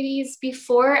opportunities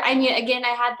before. I mean, again,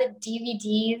 I had the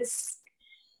DVDs,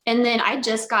 and then I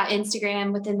just got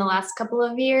Instagram within the last couple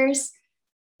of years.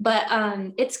 But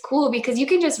it's cool because you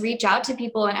can just reach out to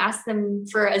people and ask them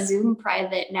for a Zoom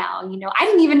private now. I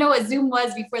didn't even know what Zoom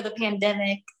was before the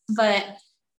pandemic, but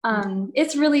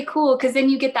it's really cool because then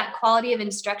you get that quality of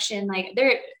instruction. Like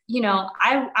there,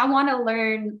 I want to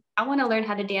learn. I want to learn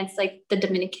how to dance like the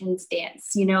Dominicans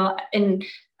dance. And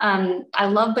I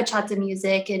love bachata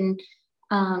music, and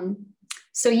um,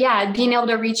 so yeah, being able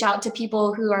to reach out to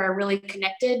people who are really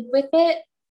connected with it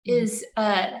Mhm. is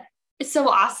it's so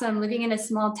awesome living in a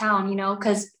small town,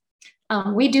 because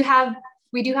we do have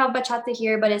bachata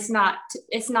here, but it's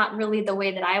not really the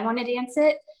way that I want to dance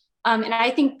it. And I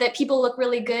think that people look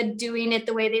really good doing it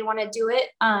the way they want to do it,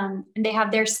 and they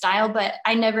have their style. But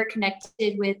I never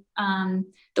connected with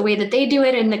the way that they do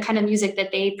it and the kind of music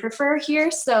that they prefer here.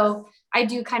 So I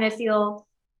do kind of feel.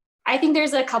 I think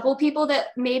there's a couple people that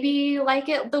maybe like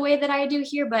it the way that I do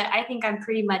here, but I think I'm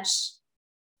pretty much.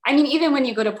 I mean, even when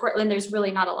you go to Portland, there's really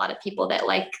not a lot of people that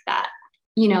like that,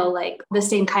 like the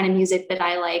same kind of music that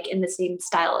I like and the same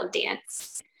style of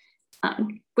dance,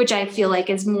 which I feel like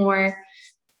is more,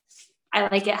 I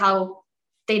like it how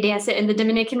they dance it in the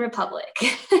Dominican Republic.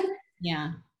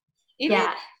 Yeah. It is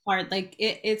Yeah. hard. Like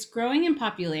it's growing in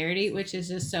popularity, which is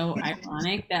just so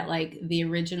ironic that like the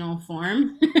original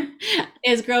form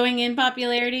is growing in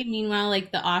popularity. Meanwhile,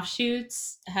 like the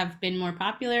offshoots have been more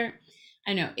popular.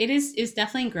 I know it is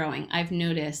definitely growing. I've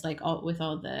noticed like all with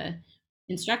all the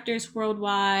instructors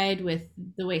worldwide, with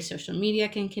the way social media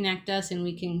can connect us and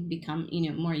we can become,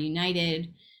 more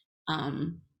united.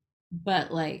 Um,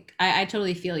 but like I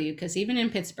totally feel you because even in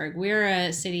Pittsburgh, we're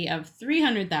a city of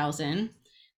 300,000.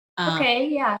 Okay.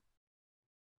 Yeah.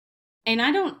 And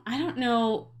I don't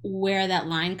know where that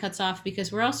line cuts off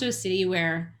because we're also a city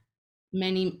where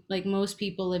many like most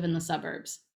people live in the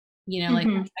suburbs. Like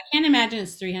Mm-hmm. I can't imagine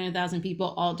it's 300,000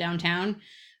 people all downtown.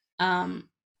 Um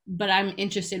but I'm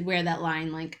interested where that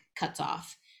line like cuts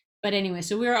off. But anyway,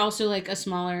 so we're also like a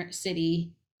smaller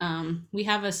city. We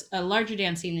have a larger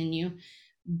dance scene than you,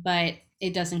 but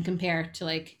it doesn't compare to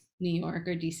like New York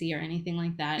or DC or anything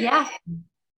like that. Yeah.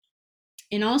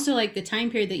 And also like the time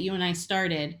period that you and I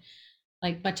started,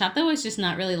 like bachata was just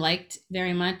not really liked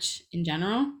very much in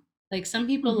general. Like some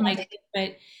people Mm-hmm. liked it,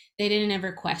 but they didn't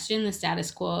ever question the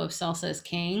status quo of salsa as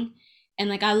king. And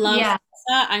like I love Yeah.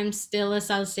 salsa. I'm still a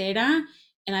salsera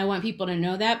and I want people to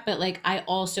know that. But like I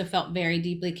also felt very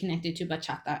deeply connected to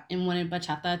bachata and wanted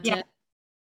bachata Yeah.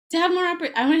 to have more I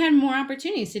wanted to have more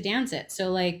opportunities to dance it.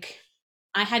 So like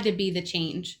I had to be the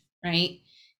change, right?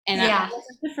 And I Yeah.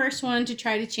 wasn't the first one to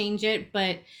try to change it,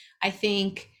 but I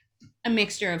think a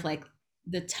mixture of like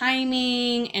the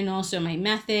timing and also my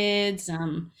methods,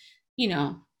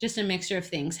 just a mixture of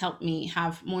things helped me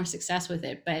have more success with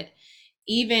it. But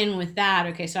even with that,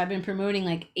 okay, so I've been promoting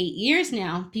like 8 years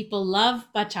now. People love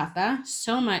bachata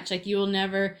so much. Like you will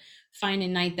never find a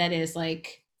night that is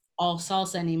like all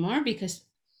salsa anymore because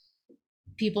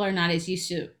people are not as used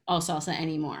to all salsa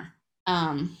anymore.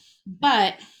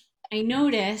 But I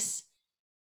notice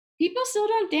people still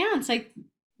don't dance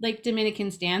like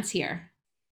Dominicans dance here.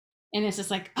 And it's just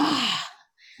like,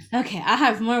 okay, I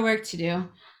have more work to do,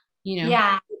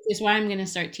 Yeah. which is why I'm gonna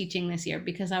start teaching this year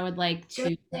because I would like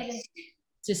Good.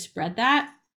 to spread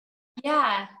that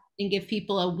Yeah. and give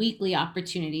people a weekly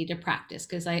opportunity to practice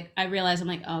because I realize I'm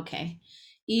like, okay,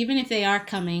 even if they are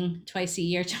coming twice a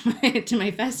year to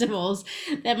my festivals,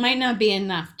 that might not be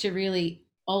enough to really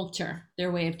alter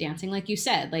their way of dancing. Like you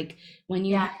said, like when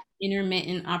you have Yeah.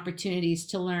 intermittent opportunities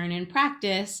to learn and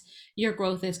practice, your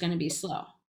growth is going to be slow.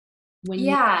 When you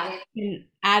Yeah. can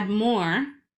add more,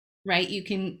 right, you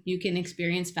can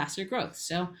experience faster growth.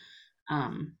 So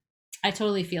um I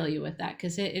totally feel you with that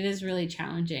because it is really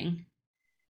challenging.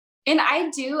 And I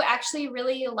do actually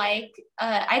really like,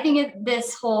 I think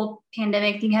this whole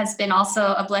pandemic thing has been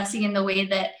also a blessing in the way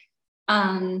that,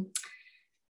 um,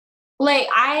 like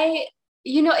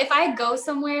if I go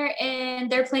somewhere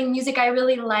and they're playing music I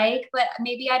really like, but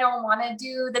maybe I don't want to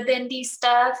do the bendy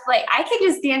stuff, like I can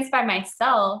just dance by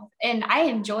myself and I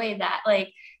enjoy that.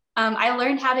 Like, I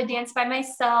learned how to dance by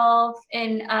myself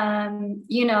and,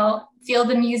 feel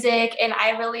the music. And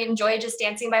I really enjoy just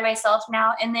dancing by myself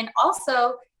now. And then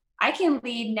also, I can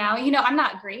lead now. I'm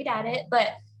not great at it, but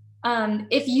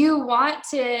if you want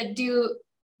to do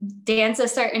dance a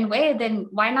certain way, then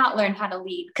why not learn how to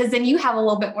lead? Because then you have a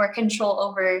little bit more control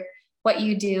over what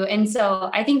you do. And so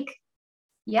I think,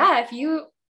 yeah, if you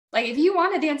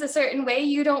want to dance a certain way,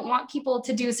 you don't want people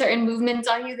to do certain movements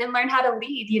on you, then learn how to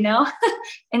lead.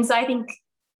 And so I think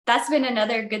that's been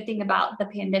another good thing about the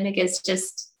pandemic is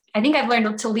just I think I've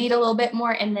learned to lead a little bit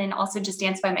more and then also just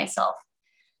dance by myself.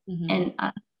 Hmm. And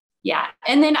yeah.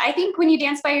 And then I think when you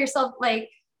dance by yourself, like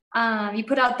You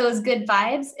put out those good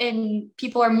vibes, and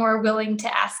people are more willing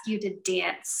to ask you to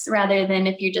dance rather than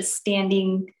if you're just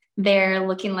standing there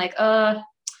looking like,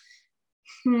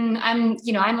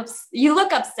 you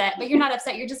look upset, but you're not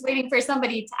upset. You're just waiting for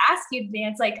somebody to ask you to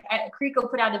dance. Like Kriko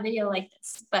put out a video like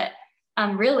this, but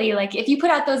really, like if you put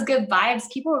out those good vibes,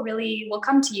 people really will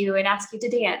come to you and ask you to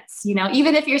dance.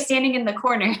 Even if you're standing in the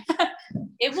corner.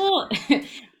 It will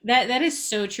that is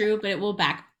so true, but it will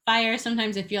backfire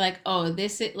sometimes if you're like, oh,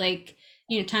 this is like,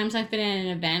 times I've been in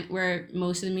an event where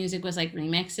most of the music was like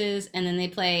remixes and then they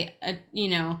play a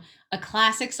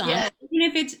classic song. Yeah. Even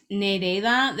if it's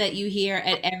Nereida that you hear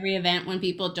at every event when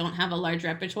people don't have a large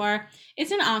repertoire,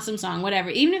 it's an awesome song, whatever.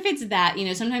 Even if it's that,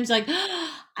 sometimes like,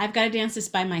 I've got to dance this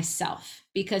by myself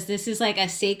because this is like a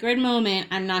sacred moment.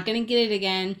 I'm not going to get it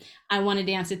again. I want to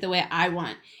dance it the way I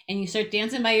want. And you start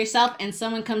dancing by yourself and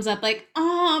someone comes up like,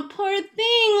 oh, poor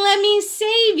thing, let me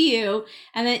save you.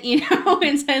 And then,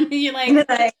 and suddenly you're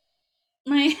like,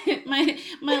 my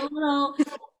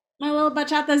my little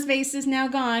bachata space is now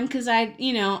gone because I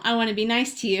want to be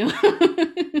nice to you.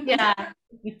 Yeah.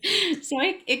 So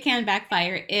it can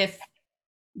backfire if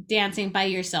dancing by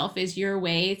yourself is your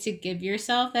way to give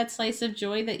yourself that slice of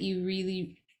joy that you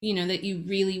really, that you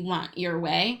really want your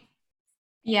way.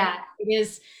 Yeah. It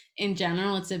is, in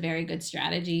general, it's a very good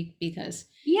strategy because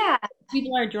Yeah.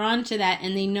 people are drawn to that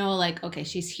and they know, like, okay,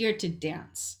 she's here to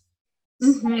dance,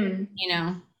 Hmm. you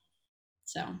know?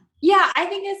 So, Yeah, I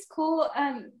think it's cool.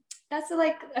 That's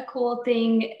like a cool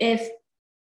thing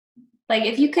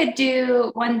if you could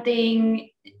do one thing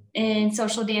in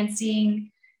social dancing,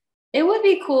 it would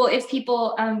be cool if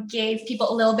people gave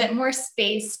people a little bit more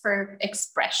space for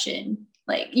expression.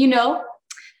 mhm,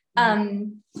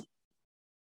 Um,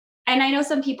 and I know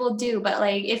some people do, but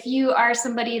like if you are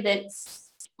somebody that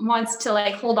wants to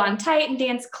like hold on tight and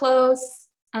dance close,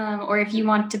 or if you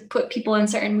want to put people in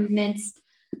certain movements,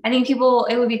 I think it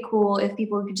would be cool if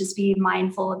people could just be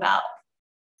mindful about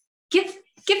give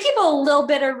give people a little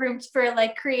bit of room for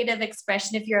like creative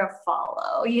expression if you're a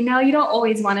follow. You don't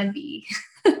always want to be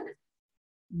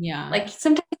yeah, like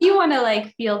sometimes you want to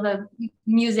like feel the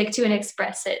music too and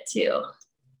express it too.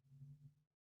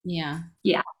 yeah,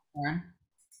 Yeah. sure.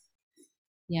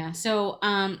 Yeah. So,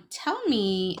 tell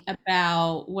me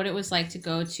about what it was like to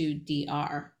go to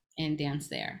DR and dance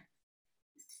there.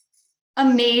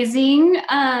 Amazing.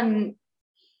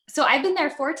 So I've been there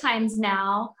 4 times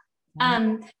now. Wow.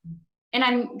 Um, and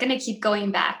I'm gonna keep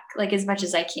going back like as much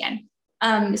as I can.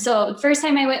 So the first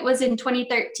time I went was in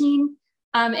 2013.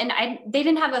 And they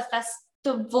didn't have a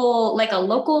festival, like a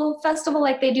local festival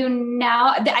like they do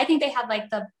now. I think they had like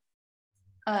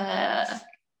uh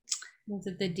Was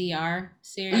it the DR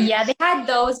series? yeah, they had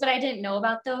those, but I didn't know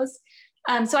about those.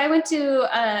 So I went to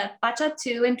Bacha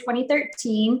 2 in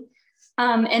 2013.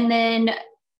 And then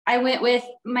I went with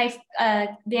my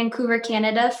Vancouver,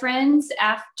 Canada friends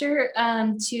after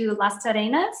to Las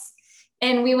Arenas.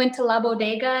 And we went to La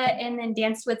Bodega and then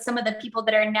danced with some of the people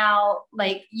that are now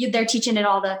like they're teaching at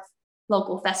all the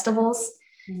local festivals.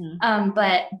 Hmm.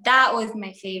 But that was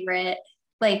my favorite.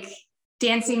 Like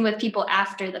dancing with people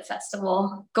after the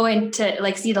festival, going to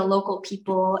like see the local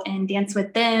people and dance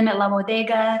with them at La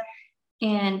Bodega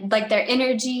and like their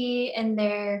energy and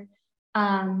their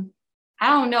I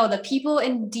don't know, the people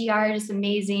in DR are just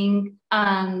amazing.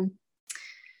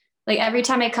 Like every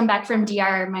time I come back from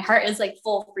DR, my heart is like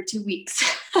full for 2 weeks.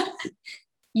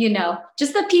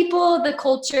 Just the people, the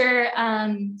culture,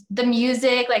 the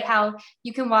music, like how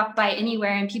you can walk by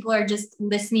anywhere and people are just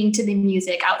listening to the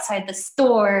music outside the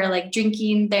store, like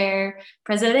drinking their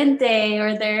Presidente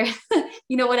or their,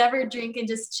 whatever drink and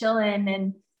just chilling.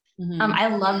 And Hmm. I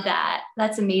love that.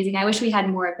 That's amazing. I wish we had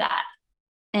more of that.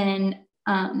 And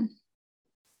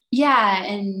yeah,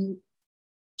 and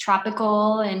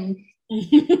tropical and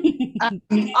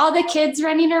all the kids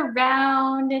running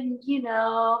around and,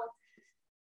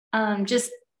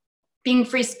 just being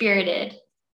free spirited.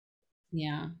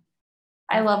 Yeah.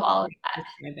 I I've love all of that.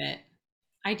 describe it.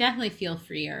 I definitely feel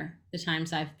freer the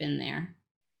times I've been there.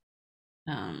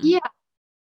 Um, Yeah.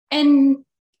 And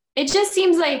it just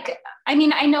seems like, I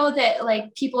mean, I know that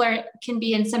like people can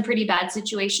be in some pretty bad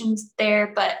situations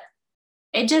there, but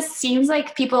it just seems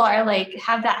like people are like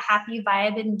have that happy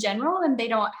vibe in general and they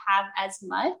don't have as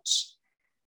much.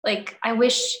 Like I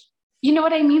wish, you know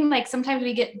what I mean? Like sometimes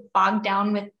we get bogged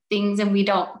down with things and we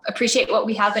don't appreciate what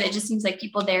we have, but it just seems like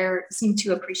people there seem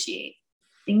to appreciate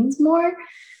things more.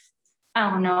 I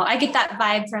don't know. I get that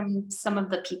vibe from some of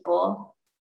the people.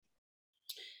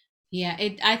 yeah,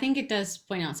 I think it does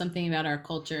point out something about our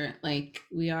culture. Like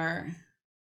we are,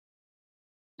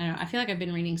 I don't know, I feel like I've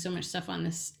been reading so much stuff on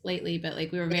this lately, but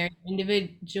like we were a very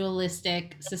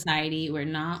individualistic society. We're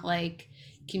not like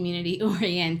community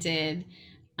oriented.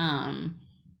 Um,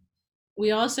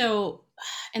 we also,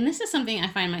 and this is something I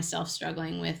find myself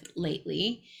struggling with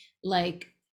lately, like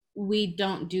we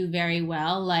don't do very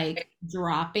well like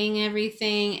dropping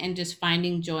everything and just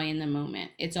finding joy in the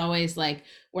moment. It's always like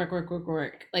work, work, work,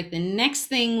 work. Like the next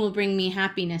thing will bring me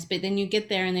happiness, but then you get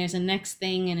there and there's a next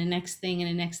thing and a next thing and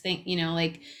a next thing,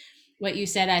 like what you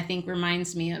said, I think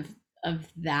reminds me of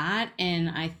that. And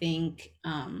I think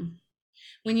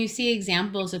when you see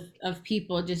examples of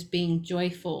people just being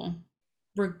joyful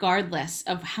regardless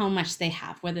of how much they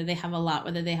have, whether they have a lot,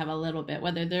 whether they have a little bit,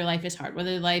 whether their life is hard,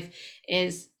 whether their life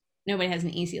is, nobody has an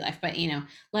easy life, but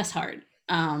less hard.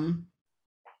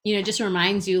 It just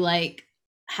reminds you like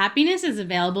happiness is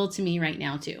available to me right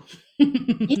now too.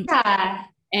 and, Yeah.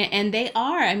 and they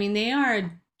are, I mean, they are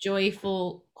a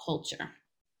joyful culture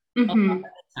a lot Mm-hmm. of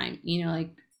the time,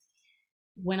 like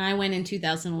when I went in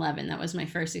 2011, that was my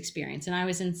first experience. And I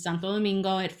was in Santo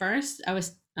Domingo at first. I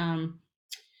was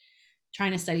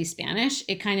trying to study Spanish.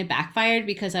 It kind of backfired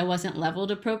because I wasn't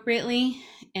leveled appropriately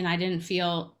and I didn't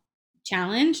feel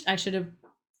challenged. I should have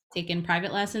taken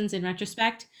private lessons in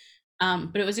retrospect.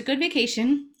 But it was a good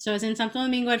vacation. So I was in Santo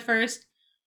Domingo at first.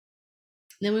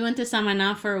 Then we went to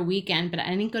Samaná for a weekend, but I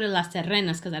didn't go to Las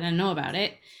Terrenas because I didn't know about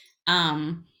it.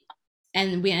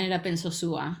 And we ended up in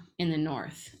Sosua in the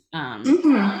north,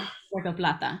 Mm-hmm. Puerto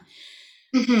Plata.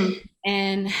 Mm-hmm.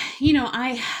 And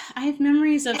I have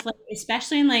memories of like,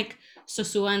 especially in like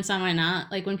Sosua and Samana,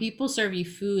 like when people serve you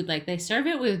food, like they serve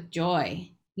it with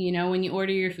joy. When you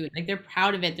order your food, like they're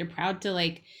proud of it. They're proud to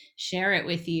like share it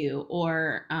with you,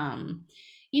 or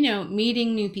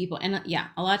meeting new people. And yeah,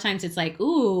 a lot of times it's like,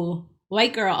 ooh,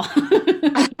 white girl.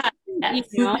 you Yes.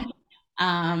 know.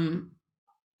 Um,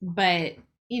 but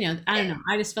I don't know,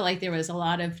 I just felt like there was a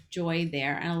lot of joy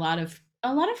there and a lot of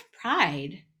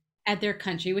pride at their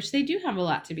country, which they do have a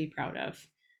lot to be proud of.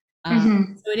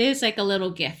 Mm-hmm. So it is like a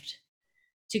little gift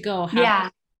to go have, Yeah.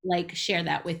 like, share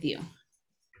that with you.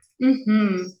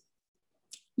 Mm-hmm.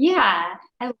 Yeah.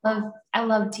 I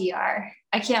love TR.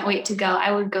 I can't wait to go.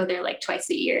 I would go there like twice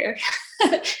a year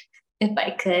if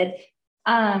I could.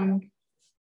 Um,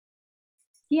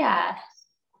 yeah.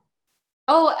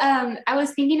 Oh, I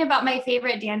was thinking about my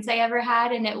favorite dance I ever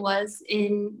had, and it was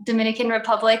in Dominican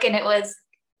Republic, and it was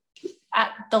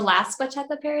at the last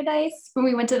Bachata Paradise when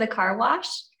we went to the car wash.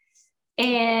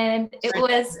 And it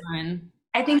was, Fun.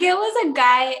 I think it was a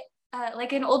guy,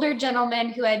 like an older gentleman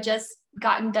who had just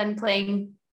gotten done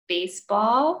playing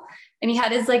baseball, and he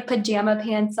had his like pajama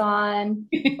pants on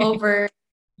over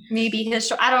maybe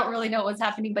his, I don't really know what was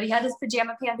happening, but he had his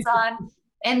pajama pants on,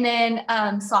 and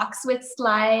then socks with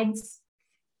slides.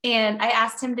 And I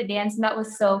asked him to dance, and that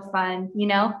was so fun.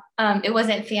 It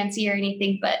wasn't fancy or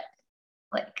anything, but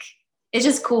like it's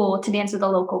just cool to dance with the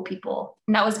local people.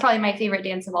 And that was probably my favorite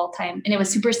dance of all time. And it was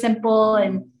super simple.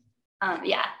 And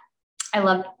yeah, I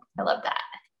love I love that.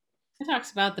 It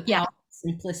talks about the Yeah. power of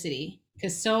simplicity,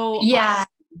 because Yeah.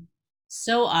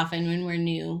 so often when we're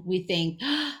new, we think,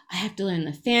 "Oh, I have to learn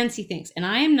the fancy things." And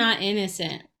I am not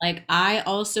innocent. Like, I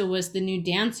also was the new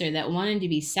dancer that wanted to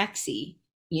be sexy,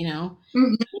 Mhm.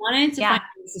 wanted to find Yeah.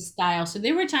 ways to style. So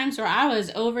there were times where I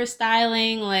was over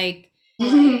styling, like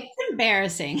it's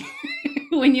embarrassing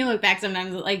when you look back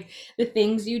sometimes, like the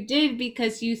things you did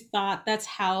because you thought that's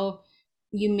how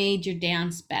you made your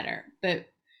dance better. But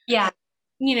Yeah.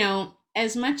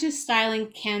 as much as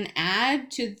styling can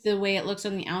add to the way it looks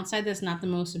on the outside, that's not the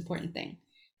most important thing.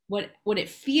 What it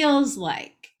feels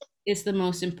like is the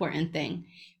most important thing.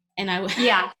 And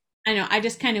Yeah. I know, I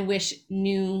just kind of wish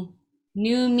new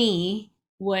me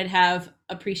would have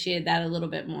appreciated that a little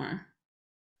bit more.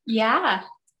 Yeah.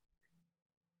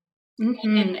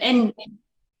 And And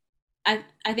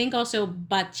I think also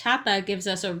bachata gives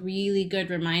us a really good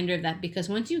reminder of that, because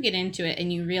once you get into it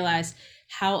and you realize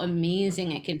how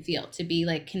amazing it can feel to be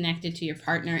like connected to your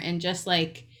partner, and just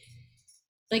like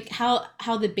how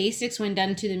the basics when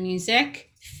done to the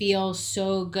music feel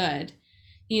so good,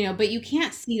 but you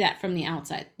can't see that from the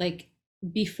outside. Like,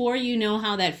 before you know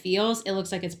how that feels, it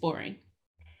looks like it's boring.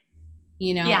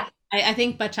 you know yeah. I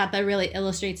think bachata really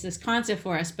illustrates this concept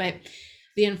for us, but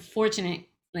the unfortunate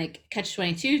like catch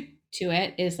 22 to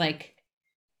it is like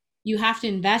you have to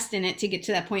invest in it to get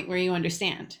to that point where you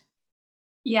understand,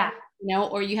 Yeah.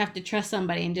 or you have to trust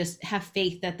somebody and just have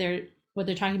faith that what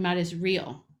they're talking about is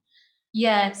real.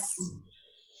 Yes.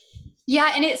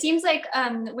 Yeah, and it seems like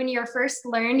when you're first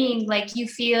learning, like you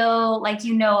feel like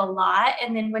you know a lot,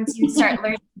 and then once you start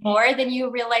learning more, then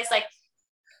you realize like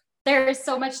there's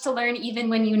so much to learn even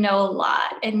when you know a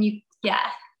lot. And yeah.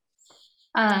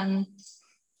 Um,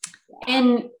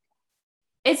 and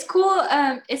it's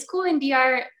cool in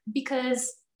DR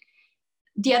because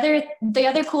the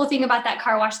other cool thing about that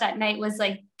car wash that night was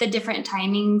like the different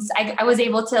timings. I was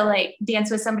able to like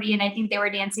dance with somebody and I think they were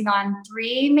dancing on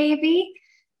 3 maybe.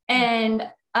 And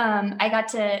I got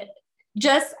to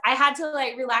I had to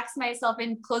like relax myself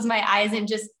and close my eyes and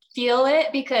just feel it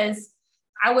because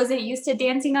I wasn't used to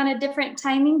dancing on a different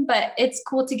timing, but it's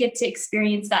cool to get to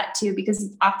experience that too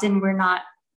because often we're not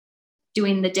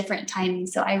doing the different timings.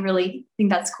 So I really think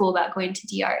that's cool about going to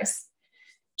DRs.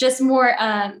 Just more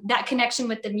that connection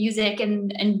with the music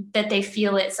and that they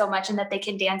feel it so much and that they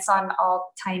can dance on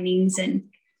all timings and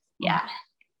yeah.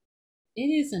 It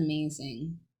is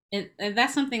amazing.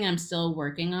 That's something I'm still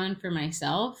working on for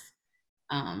myself.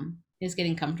 Is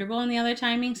getting comfortable in the other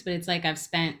timings, but it's like I've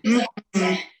spent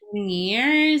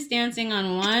years dancing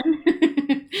on one.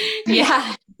 It's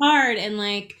Yeah. hard, and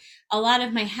like a lot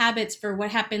of my habits for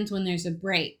what happens when there's a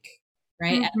break,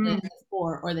 right? At Mm-hmm. the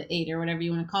 4 or the 8 or whatever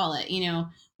you want to call it,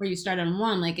 where you start on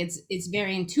one, like it's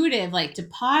very intuitive, like to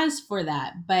pause for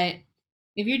that. But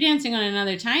if you're dancing on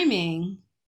another timing,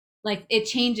 like it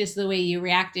changes the way you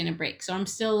react in a break. So I'm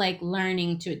still like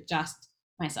learning to adjust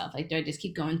myself. Like, do I just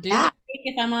keep going through the Yeah. break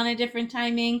if I'm on a different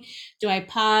timing? Do I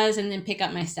pause and then pick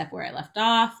up my step where I left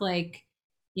off? Like,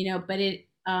 but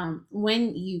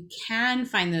when you can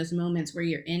find those moments where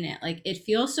you're in it, like it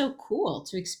feels so cool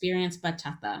to experience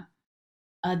bachata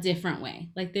a different way.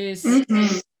 Like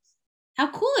Mm-hmm. how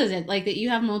cool is it like that you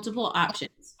have multiple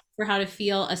options for how to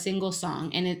feel a single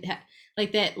song, and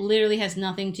like that literally has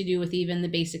nothing to do with even the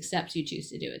basic steps you choose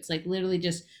to do. It's like literally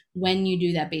just when you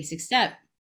do that basic step,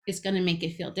 it's going to make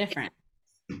it feel different.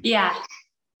 Yeah.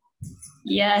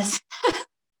 Yes.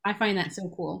 I find that so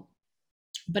cool,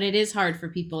 but it is hard for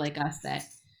people like us that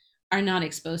are not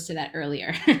exposed to that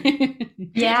earlier.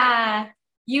 Yeah.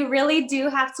 You really do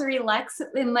have to relax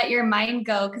and let your mind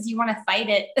go because you want to fight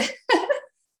it.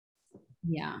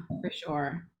 Yeah, for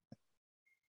sure.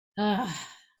 uh,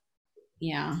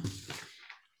 yeah.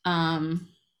 um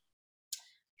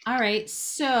All right.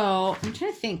 So I'm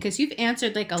trying to think because you've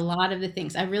answered like a lot of the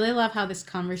things. I really love how this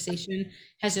conversation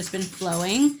has just been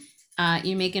flowing.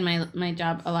 You're making my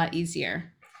job a lot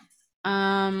easier.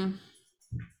 All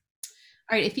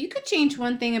right. If you could change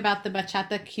one thing about the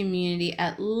bachata community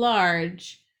at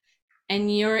large,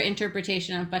 and your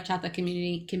interpretation of bachata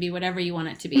community can be whatever you want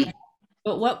it to be,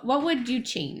 but what would you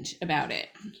change about it?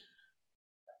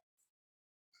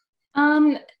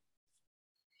 um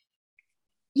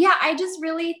yeah, I just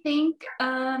really think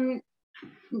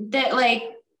that like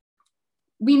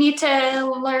we need to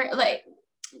learn like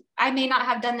I may not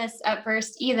have done this at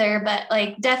first either, but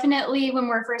like definitely when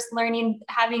we're first learning,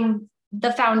 having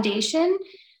the foundation.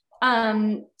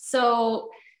 So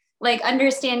like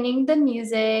understanding the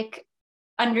music,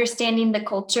 understanding the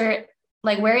culture,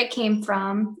 like where it came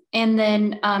from, and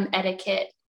then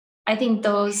etiquette. I think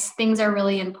those things are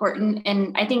really important.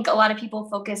 And I think a lot of people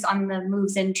focus on the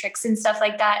moves and tricks and stuff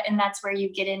like that. And that's where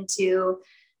you get into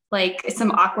like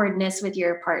some awkwardness with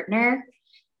your partner.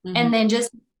 Mhm. And then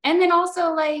and then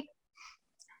also like,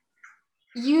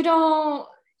 you don't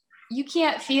you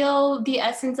can't feel the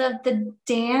essence of the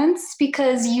dance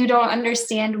because you don't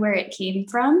understand where it came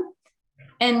from.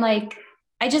 And like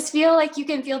I just feel like you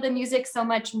can feel the music so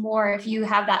much more if you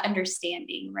have that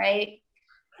understanding, right?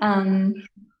 um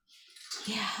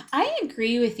Yeah, I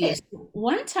agree with you. So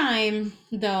one time,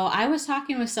 though, I was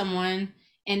talking with someone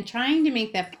and trying to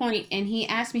make that point, and he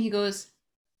asked me, he goes,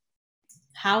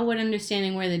 how would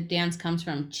understanding where the dance comes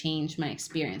from change my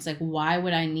experience? Like, why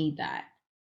would I need that?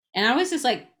 And I was just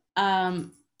like,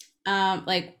 um,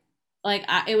 like,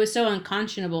 it was so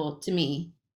unconscionable to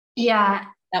me. yeah.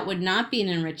 That would not be an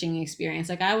enriching experience.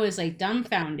 Like, I was like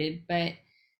dumbfounded, but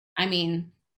I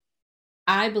mean,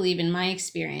 I believe in my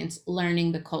experience,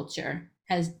 learning the culture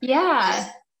Yeah.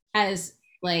 has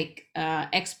like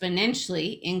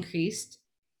exponentially increased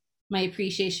my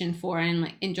appreciation for and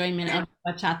like enjoyment of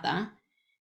bachata.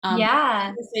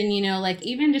 Yeah. And like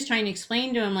even just trying to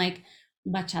explain to him like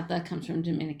bachata comes from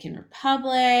Dominican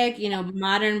Republic,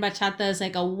 modern bachata is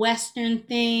like a Western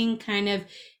thing, kind of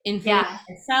influenced Yeah.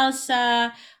 by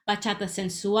salsa. Bachata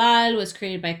sensual was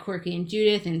created by Corky and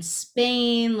Judith in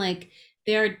Spain. Like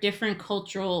there are different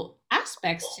cultural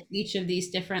aspects to each of these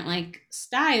different like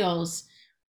styles,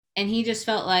 and he just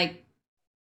felt like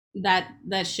that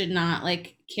should not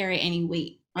like carry any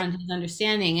weight on his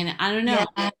understanding. And I don't know,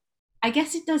 Yeah. I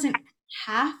guess it doesn't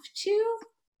have to.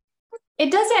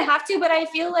 It doesn't have to, but I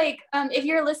feel like if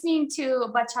you're listening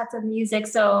to bachata music,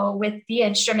 so with the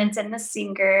instruments and the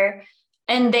singer,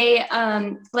 and they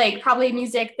like probably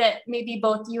music that maybe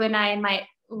both you and I might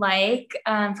like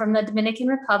from the Dominican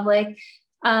Republic.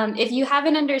 If you have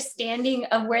an understanding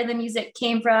of where the music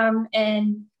came from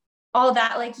and all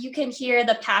that, like you can hear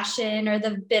the passion or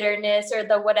the bitterness or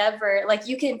the whatever, like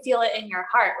you can feel it in your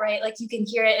heart, right? Like you can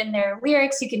hear it in their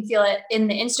lyrics, you can feel it in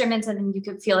the instruments, and then you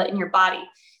can feel it in your body.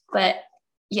 But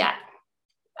yeah,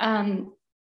 um,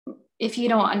 if you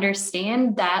don't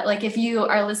understand that, like if you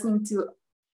are listening to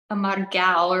a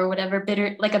margal or whatever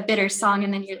bitter, like a bitter song,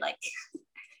 and then you're like,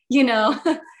 you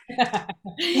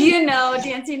know,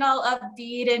 dancing all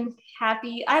upbeat and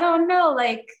happy. I don't know,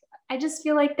 like I just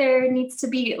feel like there needs to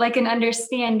be like an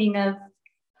understanding of,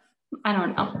 I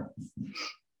don't know.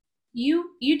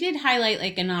 You did highlight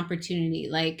like an opportunity,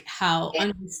 like how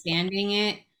understanding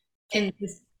it can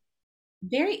just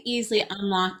very easily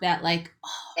unlock that, like,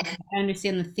 oh, okay, I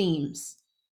understand the themes.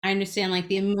 I understand like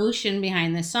the emotion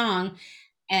behind the song.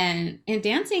 And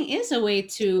dancing is a way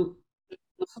to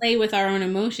play with our own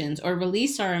emotions or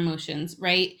release our emotions,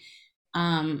 right?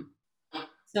 Um,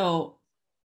 so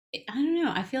I don't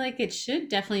know. I feel like it should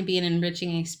definitely be an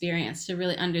enriching experience to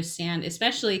really understand,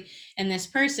 especially, and this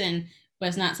person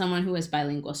was not someone who was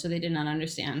bilingual, so they did not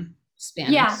understand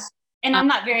Spanish. Yeah. And Um, I'm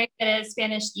not very good at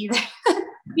Spanish either.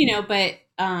 but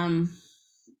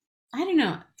I don't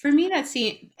know. For me,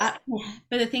 but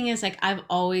the thing is, like, I've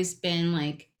always been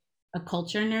like a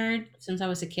culture nerd since I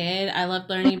was a kid. I love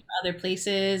learning about other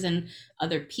places and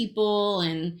other people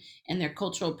and their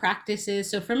cultural practices.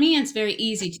 So for me, it's very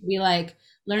easy to be like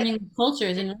learning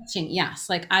cultures and enriching. Yes,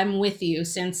 like I'm with you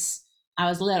since I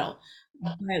was little.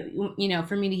 But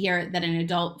for me to hear that an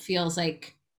adult feels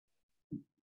like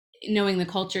knowing the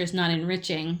culture is not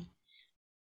enriching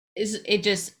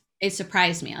it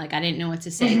surprised me. Like I didn't know what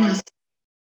to say. Mhm.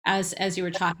 As you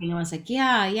were talking, I was like,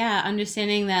 yeah,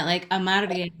 understanding that like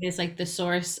amargue is like the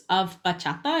source of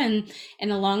bachata,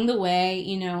 and along the way,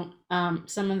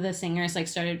 some of the singers like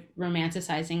started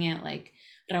romanticizing it. Like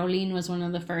Raulín was one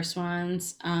of the first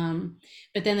ones,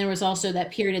 but then there was also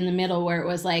that period in the middle where it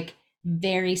was like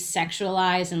very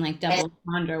sexualized and like double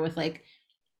entendre with like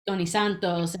Tony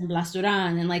Santos and Blas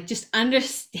Duran, and like just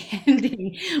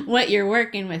understanding what you're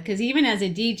working with. Because even as a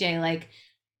DJ, like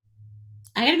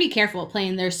I gotta be careful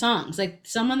playing their songs. Like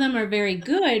some of them are very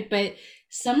good, but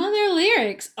some of their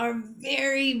lyrics are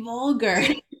very vulgar.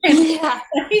 And Yeah.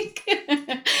 like, I don't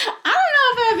know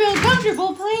if I feel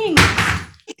comfortable playing this.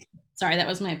 Sorry, that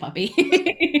was my puppy.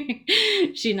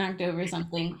 She knocked over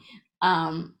something.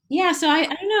 Yeah, so I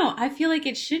don't know. I feel like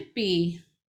it should be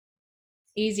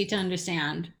easy to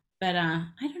understand, but I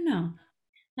don't know.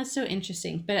 That's so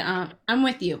interesting. But I'm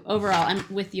with you overall.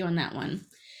 I'm with you on that one.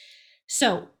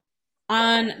 So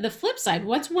on the flip side,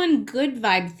 what's one good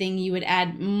vibe thing you would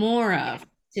add more of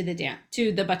to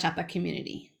the bachata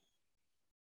community?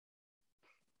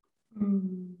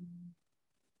 Mm.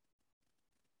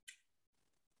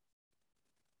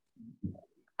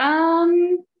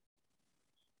 Um,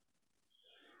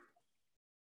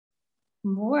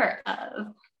 more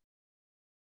of.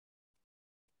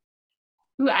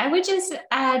 Ooh, I would just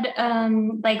add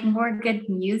like more good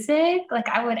music. Like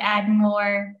I would add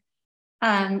more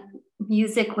um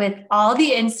music with all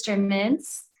the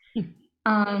instruments.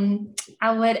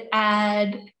 I would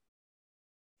add,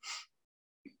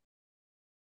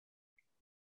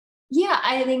 yeah,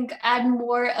 I think add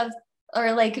more of,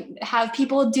 or like have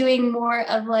people doing more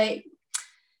of like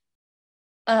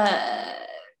uh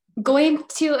going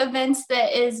to events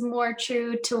that is more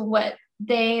true to what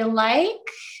they like.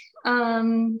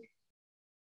 Um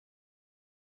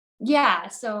yeah,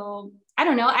 so I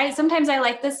don't know. I sometimes I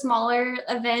like the smaller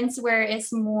events where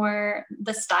it's more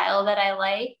the style that I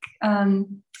like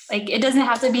it doesn't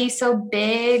have to be so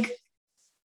big.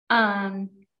 Um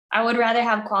I would rather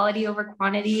have quality over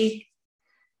quantity.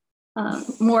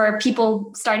 More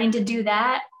people starting to do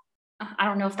that. I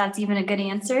don't know if that's even a good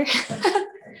answer.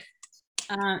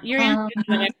 Your answer um, is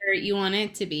whatever you want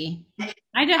it to be.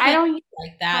 I I definitely don't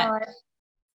like that. uh,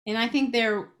 And I think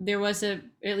there was at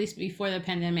least before the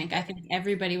pandemic, I think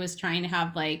everybody was trying to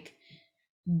have like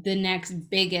the next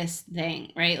biggest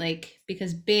thing, right? Like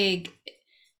because big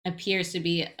appears to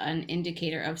be an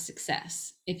indicator of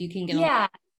success if you can get a lot yeah,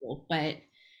 of people. But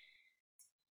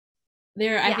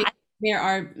I yeah, think there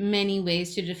are many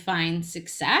ways to define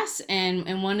success,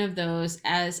 and one of those,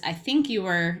 as I think you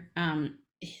were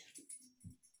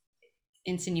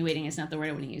insinuating is not the word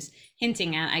I want to use,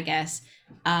 hinting at, I guess,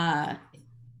 uh,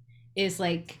 is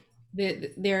like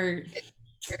they're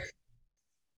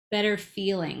better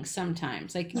feeling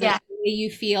sometimes. Like the yeah, way you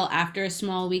feel after a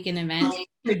small weekend event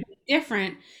could be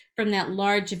different from that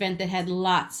large event that had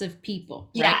lots of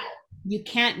people, right? yeah, You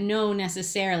can't know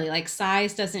necessarily, like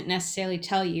size doesn't necessarily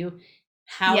tell you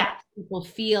how Yeah. people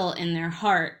feel in their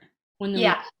heart when the week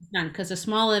Yeah. is done. Because a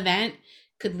small event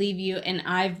could leave you, and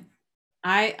I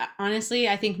honestly,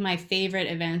 I think my favorite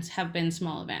events have been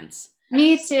small events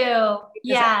Me too. because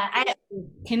Yeah. I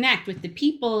connect with the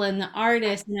people and the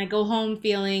artists, and I go home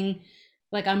feeling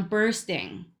like I'm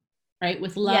bursting, right,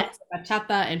 with love yes. for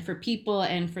bachata and for people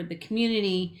and for the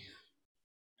community.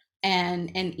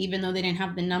 And even though they didn't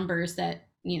have the numbers that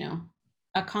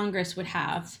a Congress would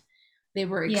have, they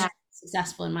were Yeah. extremely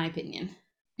successful in my opinion.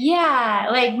 Yeah.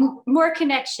 Like more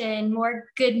connection, more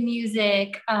good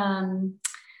music.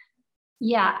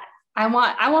 Yeah. I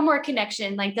want more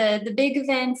connection. Like the big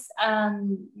events,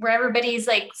 where everybody's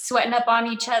like sweating up on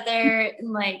each other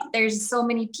and like there's so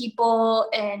many people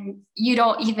and you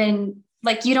don't even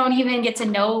get to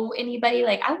know anybody.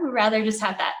 Like I would rather just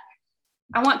have that.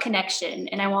 I want connection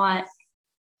and I want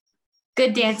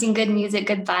good dancing, good music,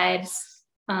 good vibes.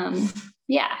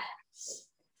 Yeah.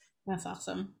 That's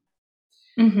awesome.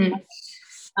 Mm-hmm.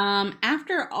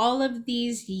 After all of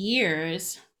these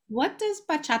years, what does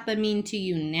bachata mean to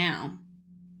you now?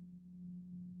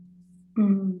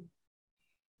 Mm.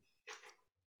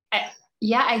 I,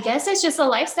 yeah, I guess it's just a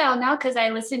lifestyle now because I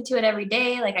listen to it every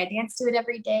day. Like I dance to it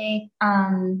every day.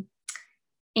 And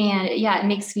yeah, it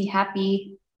makes me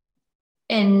happy.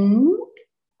 And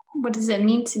what does it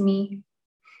mean to me?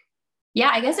 Yeah,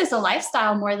 I guess it's a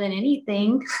lifestyle more than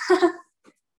anything. I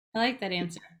like that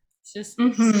answer. It's just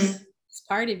Mm-hmm. it's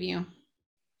part of you.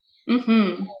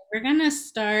 Mm-hmm. We're gonna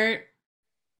start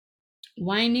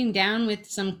winding down with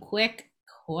some quick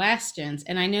questions.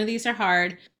 And I know these are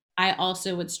hard. I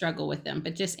also would struggle with them,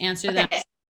 but just answer them Okay.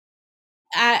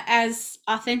 as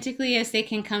authentically as they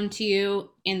can come to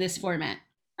you in this format.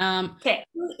 Okay.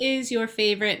 Who is your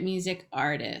favorite music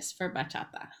artist for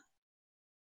bachata?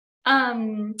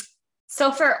 Um,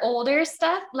 so for older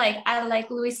stuff, like I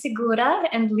like Luis Segura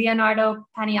and Leonardo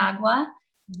Paniagua.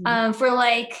 Mhm. For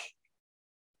like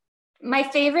my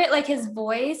favorite, like his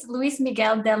voice, Luis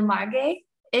Miguel del Margue,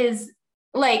 is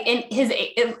like in his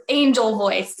angel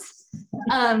voice.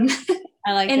 Um,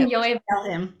 I like and it. Tell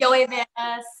him. Joey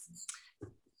Venas.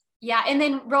 Yeah, and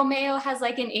then Romeo has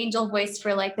like an angel voice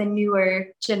for like the newer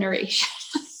generation.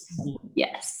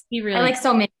 Yes, He I really like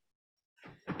so many.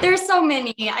 There's so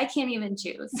many. I can't even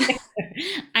choose.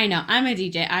 I know. I'm a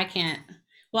DJ. I can't.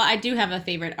 Well, I do have a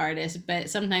favorite artist, but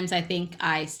sometimes I think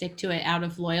I stick to it out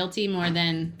of loyalty more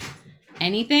than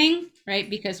anything, right?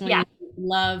 Because when Yeah, you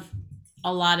love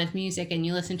a lot of music and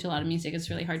you listen to a lot of music, it's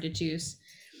really hard to choose.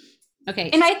 Okay.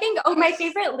 and I think my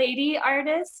favorite lady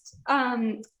artist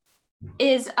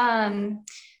is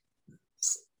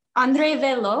Andre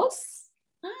Velos.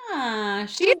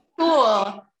 She's She's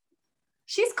cool.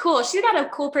 She's cool. She's got a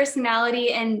cool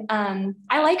personality, and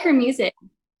I like her music.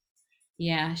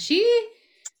 yeah, she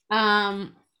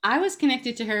I was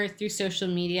connected to her through social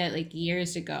media like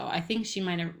years ago. I think she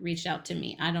might have reached out to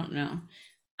me. I don't know.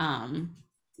 Um,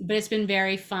 but it's been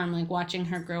very fun like watching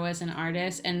her grow as an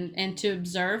artist and to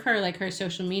observe her like her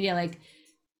social media like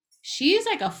she's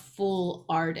like a full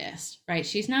artist, right?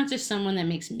 She's not just someone that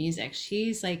makes music.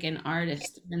 She's like an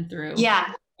artist through and through.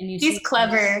 Yeah, And you she's see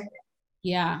clever.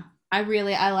 yeah, I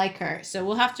like her. So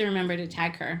we'll have to remember to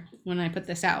tag her when I put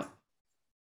this out.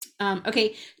 Okay,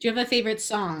 do you have a favorite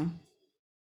song?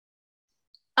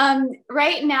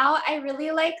 Right now, I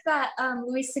really like that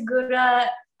Luis Segura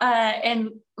and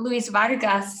Luis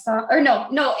Vargas song. Or no,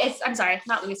 I'm sorry,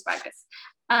 not Luis Vargas.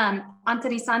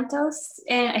 Anthony Santos,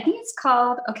 and I think it's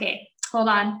called. Okay, hold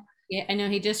on. Yeah, I know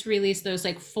he just released those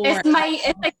like four. It's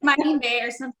like Miami Bay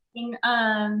or something.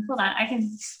 Hold on, I can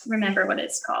remember what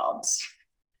it's called.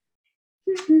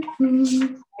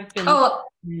 I've been Oh,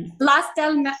 Las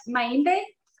del Maimbe.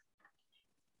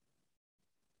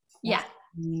 Yeah,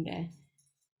 okay.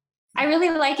 I really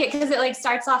like it because it like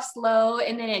starts off slow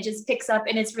and then it just picks up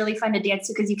and it's really fun to dance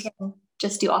to because you can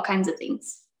just do all kinds of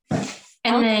things. And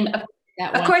I'll then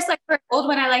that of one. course, like for old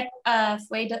one, I like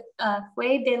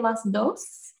Fue de las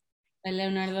Dos.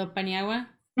 Leonardo Paniagua.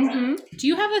 Mm-hmm. Do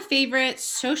you have a favorite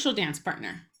social dance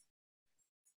partner?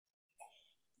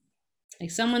 Like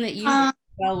someone that you Um,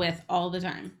 well with all the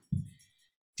time?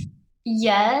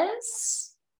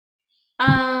 yes.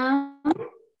 Um,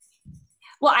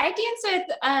 well, I dance with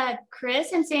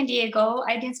Chris in San Diego.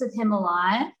 I dance with him a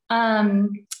lot. Mm,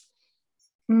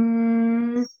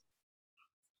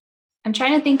 I'm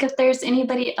trying to think if there's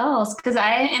anybody else because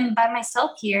I am by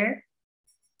myself here.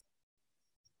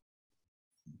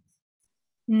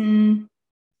 Mm.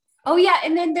 Oh yeah,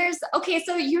 and then there's okay.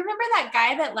 So you remember that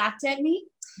guy that laughed at me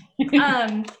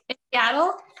in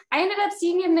Seattle? I ended up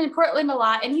seeing him in Portland a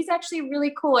lot, and he's actually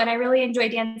really cool, and I really enjoy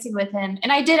dancing with him.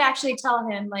 And I did actually tell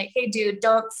him, like, "Hey, dude,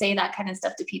 don't say that kind of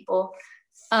stuff to people."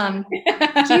 Um,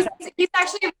 he's he's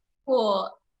actually really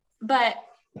cool, but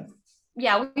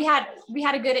yeah, we had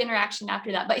a good interaction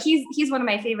after that. But he's one of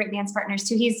my favorite dance partners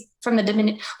too. He's from the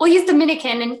Dominican. Well, he's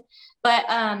Dominican, and but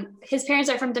his parents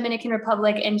are from Dominican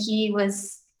Republic, and he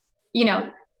was, you know,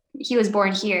 he was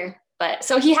born here. But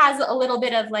so he has a little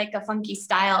bit of like a funky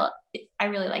style. I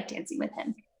really like dancing with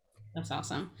him. That's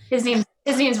awesome. His name's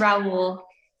Raul.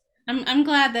 I'm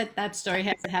glad that that story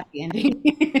has a happy ending.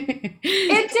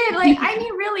 It did. Like, I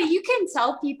mean, really, you can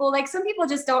tell people, like, some people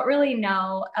just don't really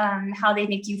know how they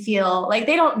make you feel. Like,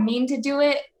 they don't mean to do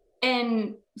it.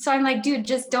 And so I'm like, dude,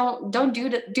 just don't do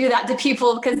that to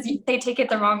people because they take it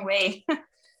the wrong way.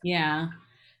 Yeah.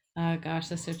 Oh gosh,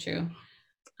 that's so true.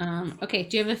 Okay,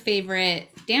 do you have a favorite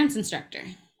dance instructor?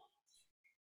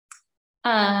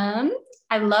 Um,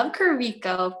 I love Kariko,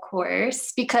 of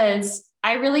course, because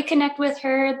I really connect with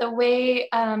her the way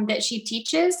that she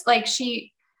teaches. Like,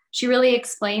 she really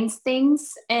explains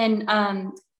things, and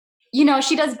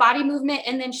she does body movement,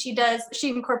 and then she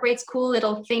incorporates cool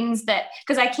little things that,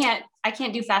 because I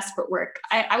can't do fast footwork.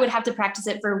 I would have to practice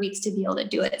it for weeks to be able to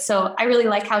do it. So I really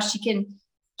like how she can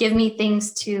give me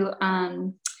things to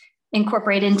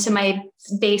incorporate into my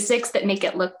basics that make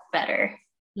it look better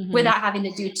Hmm. without having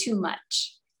to do too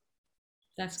much.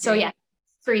 That's So great. yeah,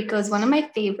 Rico is one of my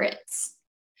favorites.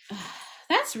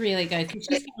 That's really good because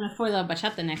she's coming for La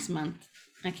Bachata next month.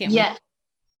 I can't wait Yeah,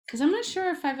 because I'm not sure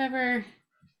if I've ever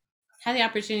had the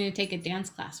opportunity to take a dance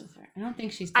class with her. I don't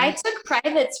think she's I done. took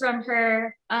privates from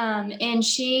her, and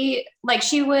she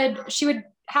would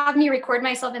have me record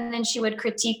myself, and then she would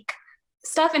critique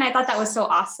stuff, and I thought that was so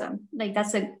awesome. Like,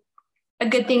 that's a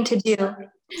good thing to do.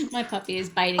 My puppy is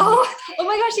biting me. Oh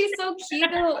my gosh, she's so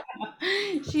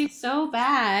cute. She's so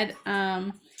bad.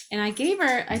 And I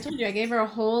told you, I gave her a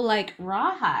whole like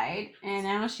rawhide, and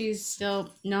now she's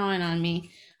still gnawing on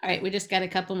me. All right, we just got a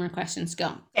couple more questions.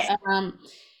 Go. Okay. Um,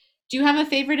 do you have a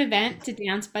favorite event to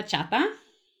dance bachata?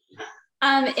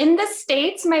 In the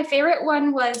States, my favorite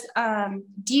one was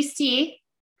DC.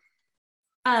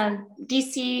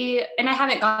 DC, and I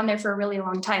haven't gone there for a really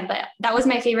long time, but that was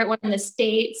my favorite one in the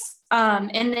States.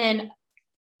 And then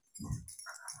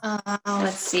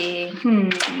let's see.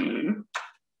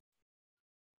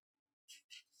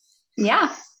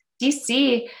 Yeah,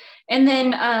 DC. And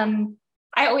then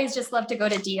I always just love to go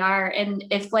to DR. And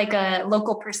if like a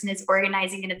local person is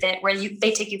organizing an event where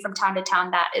they take you from town to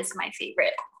town, that is my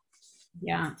favorite.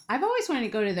 Yeah, I've always wanted to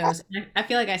go to those. I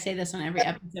feel like I say this on every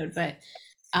episode, but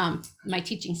my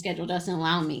teaching schedule doesn't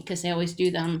allow me because they always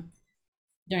do them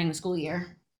during the school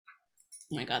year.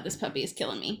 Oh my God, this puppy is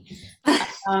killing me.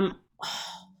 All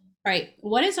right,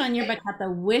 what is on your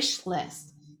bachata wish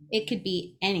list? It could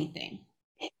be anything.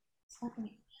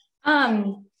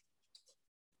 Um,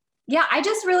 yeah, I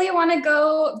just really want to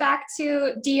go back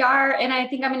to DR, and I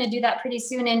think I'm going to do that pretty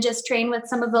soon and just train with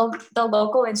some of the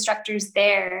local instructors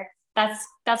there.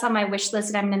 That's on my wish list,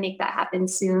 and I'm going to make that happen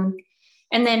soon.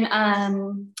 And then,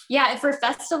 yeah, for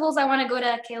festivals, I want to go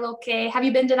to Keloke. Have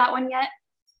you been to that one yet?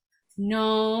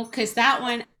 No, because that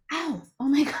one, ow, oh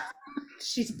my God,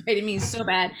 she's biting me so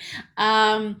bad.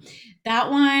 Um, that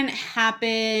one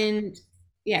happened,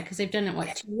 yeah, because they've done it,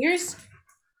 what, 2 years?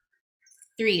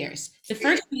 3 years. The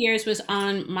first 2 years was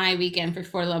on my weekend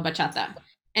for La Bachata.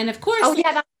 And of course, Oh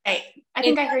yeah, that's right. I it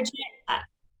think I heard you say that.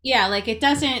 yeah, like it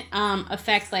doesn't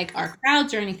affect like our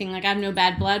crowds or anything. Like I have no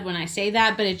bad blood when I say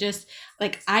that, but it just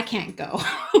like I can't go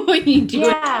when you do it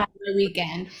Yeah. on the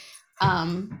weekend.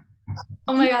 Um,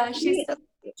 Oh do my you, gosh, do she's you so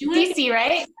want to get DC,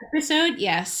 right? an episode?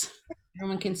 Yes,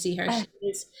 everyone can see her. Uh, She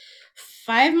is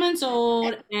 5 months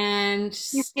old and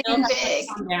you're still getting hasn't big.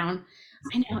 calmed down.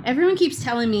 I know everyone keeps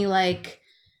telling me like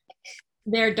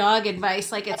their dog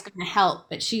advice, like it's going to help,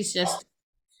 but she's just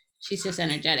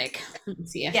energetic. Let me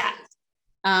see if Yeah.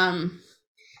 um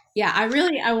yeah,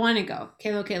 I want to go.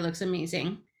 Kalo K looks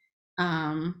amazing.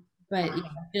 But yeah,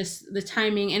 just the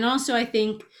timing, and also I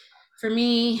think for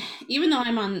me, even though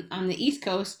I'm on the East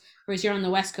Coast, whereas you're on the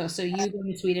West Coast, so you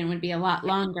going to Sweden would be a lot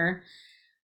longer.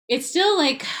 It's still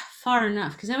like far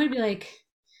enough because that would be like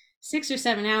 6 or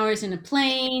 7 hours in a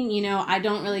plane. I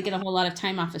don't really get a whole lot of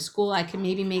time off of school. I can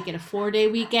maybe make it a 4 day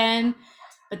weekend,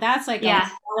 but that's like a lot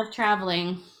Yeah. of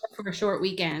traveling for a short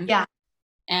weekend. Yeah.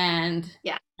 And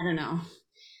Yeah. I don't know.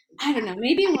 I don't know.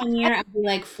 Maybe one year I'll be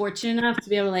like fortunate enough to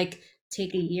be able to like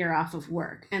take a year off of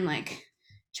work and like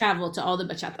travel to all the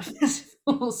bachata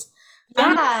festivals. I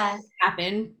don't know if Yeah. it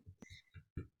happen,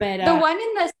 but The one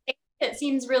in the States that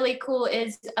seems really cool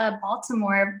is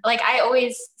Baltimore. Like I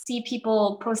always see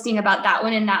people posting about that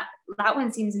one, and that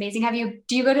one seems amazing.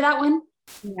 Do you go to that one?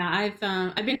 Yeah,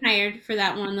 I've been hired for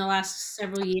that one the last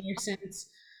several years since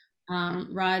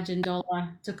Raj and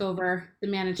Dola took over the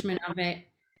management of it.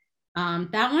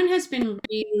 That one has been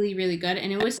really, really good,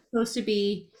 and it was supposed to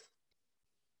be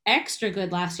extra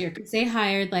good last year because they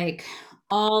hired like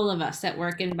all of us that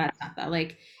work in bachata.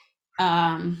 Like,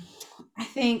 um, I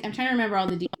think I'm trying to remember all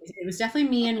the details. It was definitely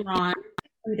me and Ron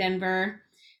from Denver.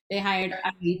 They hired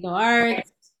Aguito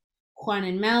Arts, Juan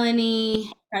and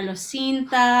Melanie, Carlos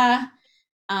Cinta,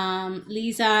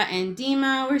 Lisa and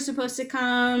Dima were supposed to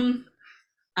come.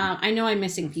 I know I'm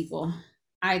missing people.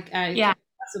 I Yeah. can't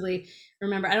possibly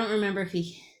remember. I don't remember if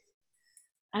he.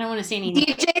 I don't want to say any names.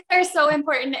 DJs are so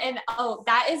important, and oh,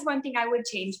 that is one thing I would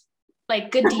change.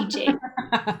 Like good DJs.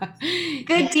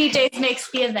 Good Yeah, DJs makes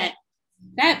the event.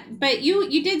 but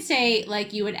you did say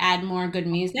like you would add more good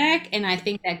music, and I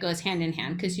think that goes hand in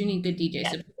hand because you need good DJs Yeah.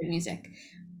 to play good music.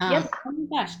 Yep. Oh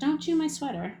my gosh, don't chew my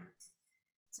sweater.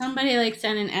 Somebody like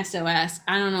send an SOS.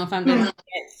 I don't know if I'm gonna Hmm.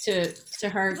 get to It's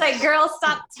her. like, girl,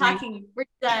 stop talking. We're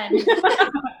done.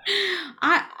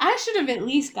 I should have at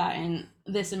least gotten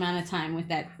this amount of time with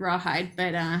that rawhide,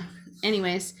 but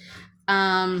anyways,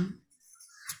 um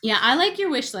yeah, I like your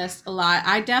wish list a lot.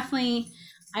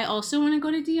 I also want to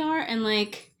go to DR and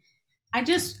like I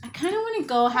kind of want to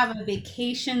go have a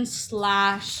vacation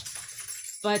slash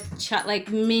like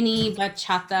mini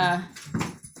bachata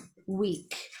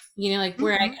week. You know, like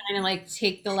where I Mhm. kind of like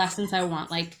take the lessons I want,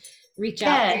 like reach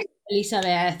out Yeah. to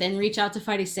Elizabeth and reach out to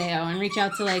Fariseo and reach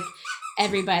out to like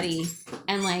everybody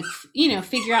and like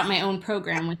figure out my own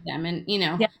program with them and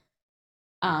Yeah.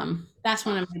 that's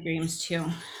one of my dreams too.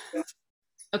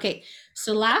 Okay,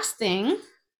 so last thing,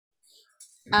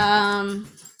 um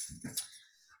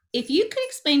if you could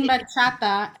explain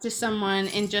bachata to someone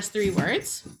in just 3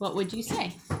 words, what would you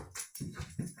say?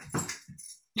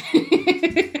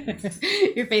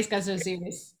 Your face got so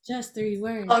serious. Just 3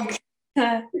 words. Okay.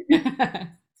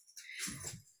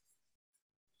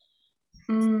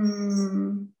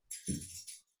 Hmm.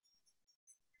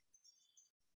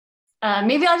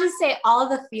 Maybe I'll just say all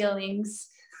the feelings.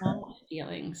 All the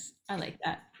feelings. I like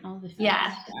that. All the feelings.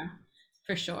 Yeah. Yeah,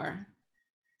 for sure.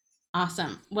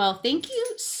 Awesome. Well, thank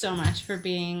you so much for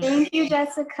being. Thank you,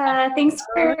 Jessica. Thanks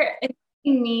for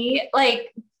inviting me.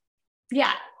 Like,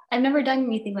 yeah, I've never done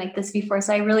anything like this before,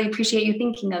 so I really appreciate you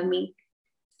thinking of me.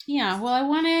 Yeah, well, I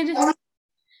wanted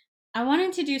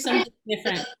to do something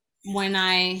different when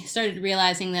I started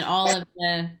realizing that all of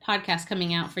the podcasts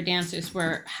coming out for dancers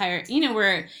were hired,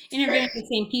 we're interviewing the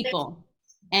same people.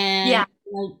 And Yeah.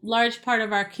 a large part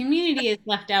of our community is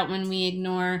left out when we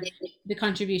ignore the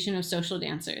contribution of social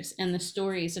dancers and the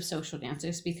stories of social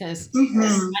dancers because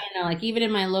Mhm. I don't know, like even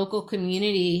in my local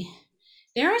community,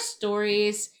 there are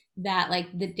stories that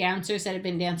like the dancers that have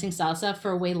been dancing salsa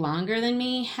for way longer than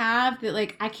me have that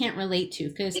like I can't relate to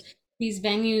because these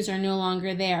venues are no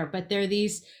longer there, but they're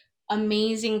these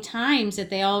amazing times that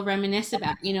they all reminisce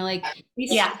about. Like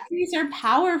these Yeah. stories are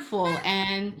powerful,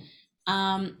 and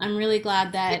I'm really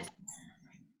glad that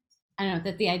I don't know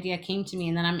that the idea came to me,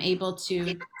 and that I'm able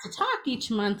to talk each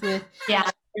month with Yeah.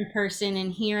 in person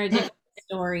and hear a different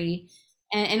story,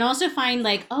 and also find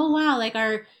like, oh wow, like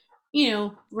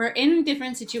we're in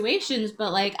different situations,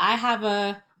 but like I have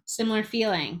a similar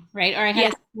feeling, right? Or I had Yeah.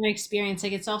 a similar experience.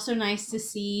 Like it's also nice to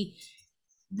see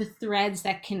the threads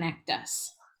that connect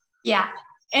us. Yeah.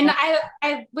 And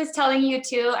I was telling you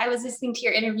too, I was listening to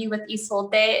your interview with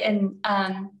Isolde, and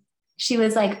she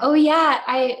was like, oh yeah,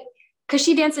 because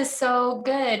she dances so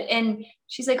good. And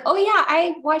she's like, oh yeah,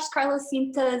 I watched Carlos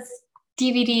Cinta's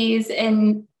DVDs,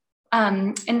 and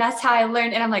that's how I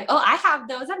learned. And I'm like, oh, I have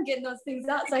those. I'm getting those things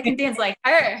out so I can dance like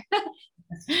her.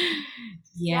 Yeah,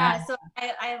 Yeah. So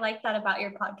I like that about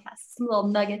your podcast. Some little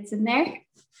nuggets in there.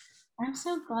 I'm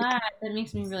so glad. That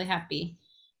makes me really happy.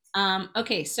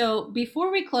 Okay, so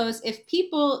before we close, if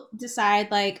people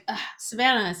decide like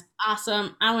Savannah is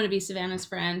awesome, I want to be Savannah's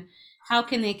friend, how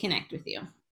can they connect with you?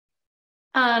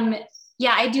 Um,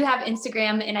 yeah, I do have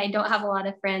Instagram, and I don't have a lot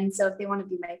of friends. So if they want to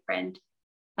be my friend,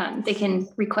 they can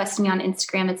request me on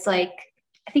Instagram.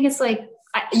 I think it's like,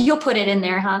 you'll put it in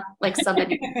there, huh? Like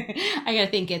Savanna. I gotta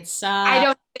think it's I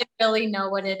don't really know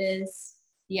what it is.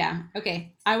 yeah,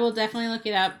 okay. I will definitely look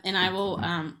it up and I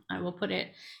will put it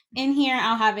in here.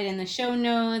 I'll have it in the show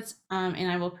notes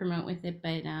and I will promote with it.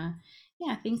 But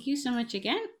yeah, thank you so much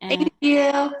again. And Thank you.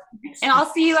 And next time. I'll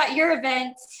see you at your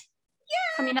event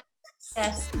coming up.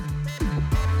 Yes.